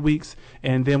couple of weeks,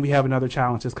 and then we have another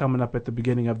challenge that's coming up at the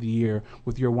beginning of the year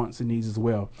with your wants and needs as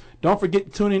well. Don't forget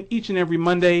to tune in each and every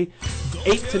Monday,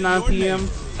 8 to 9 p.m.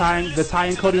 The Ty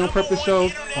and Cody on Purpose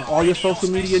show on all your social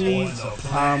media needs,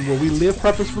 where we live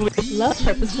purposefully, love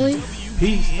purposefully.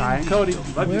 Peace. Ty and Cody,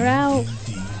 love you. We're out.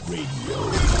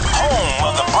 Home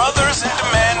of the Brothers in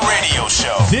Demand radio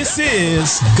show. This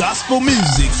is gospel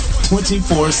music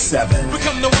 24/7. We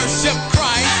come to worship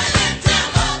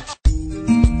Christ.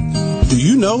 Do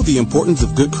you know the importance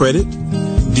of good credit?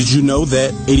 Did you know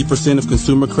that 80% of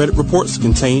consumer credit reports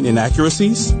contain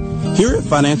inaccuracies? Here at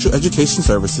Financial Education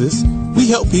Services, we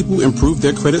help people improve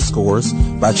their credit scores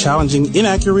by challenging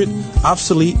inaccurate,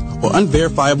 obsolete, or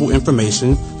unverifiable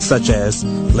information such as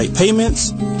late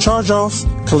payments, charge-offs,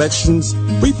 collections,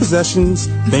 repossessions,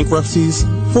 bankruptcies,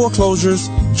 foreclosures,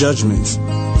 judgments.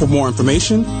 For more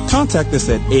information, contact us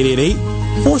at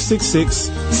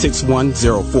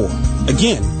 888-466-6104.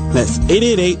 Again, that's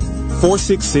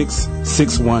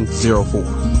 888-466-6104.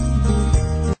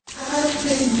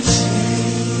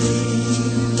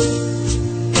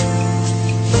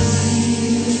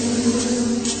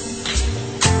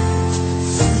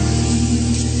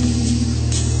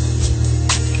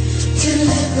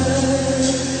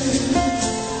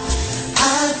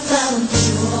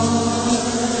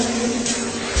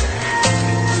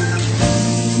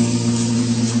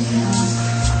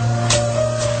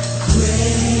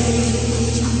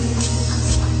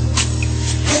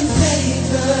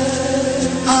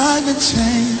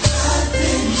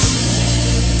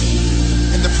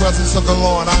 In the presence of the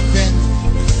Lord, I've been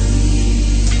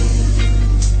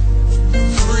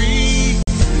free,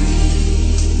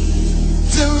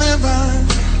 delivered.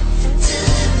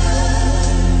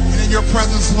 And in your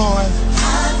presence, Lord, I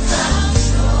found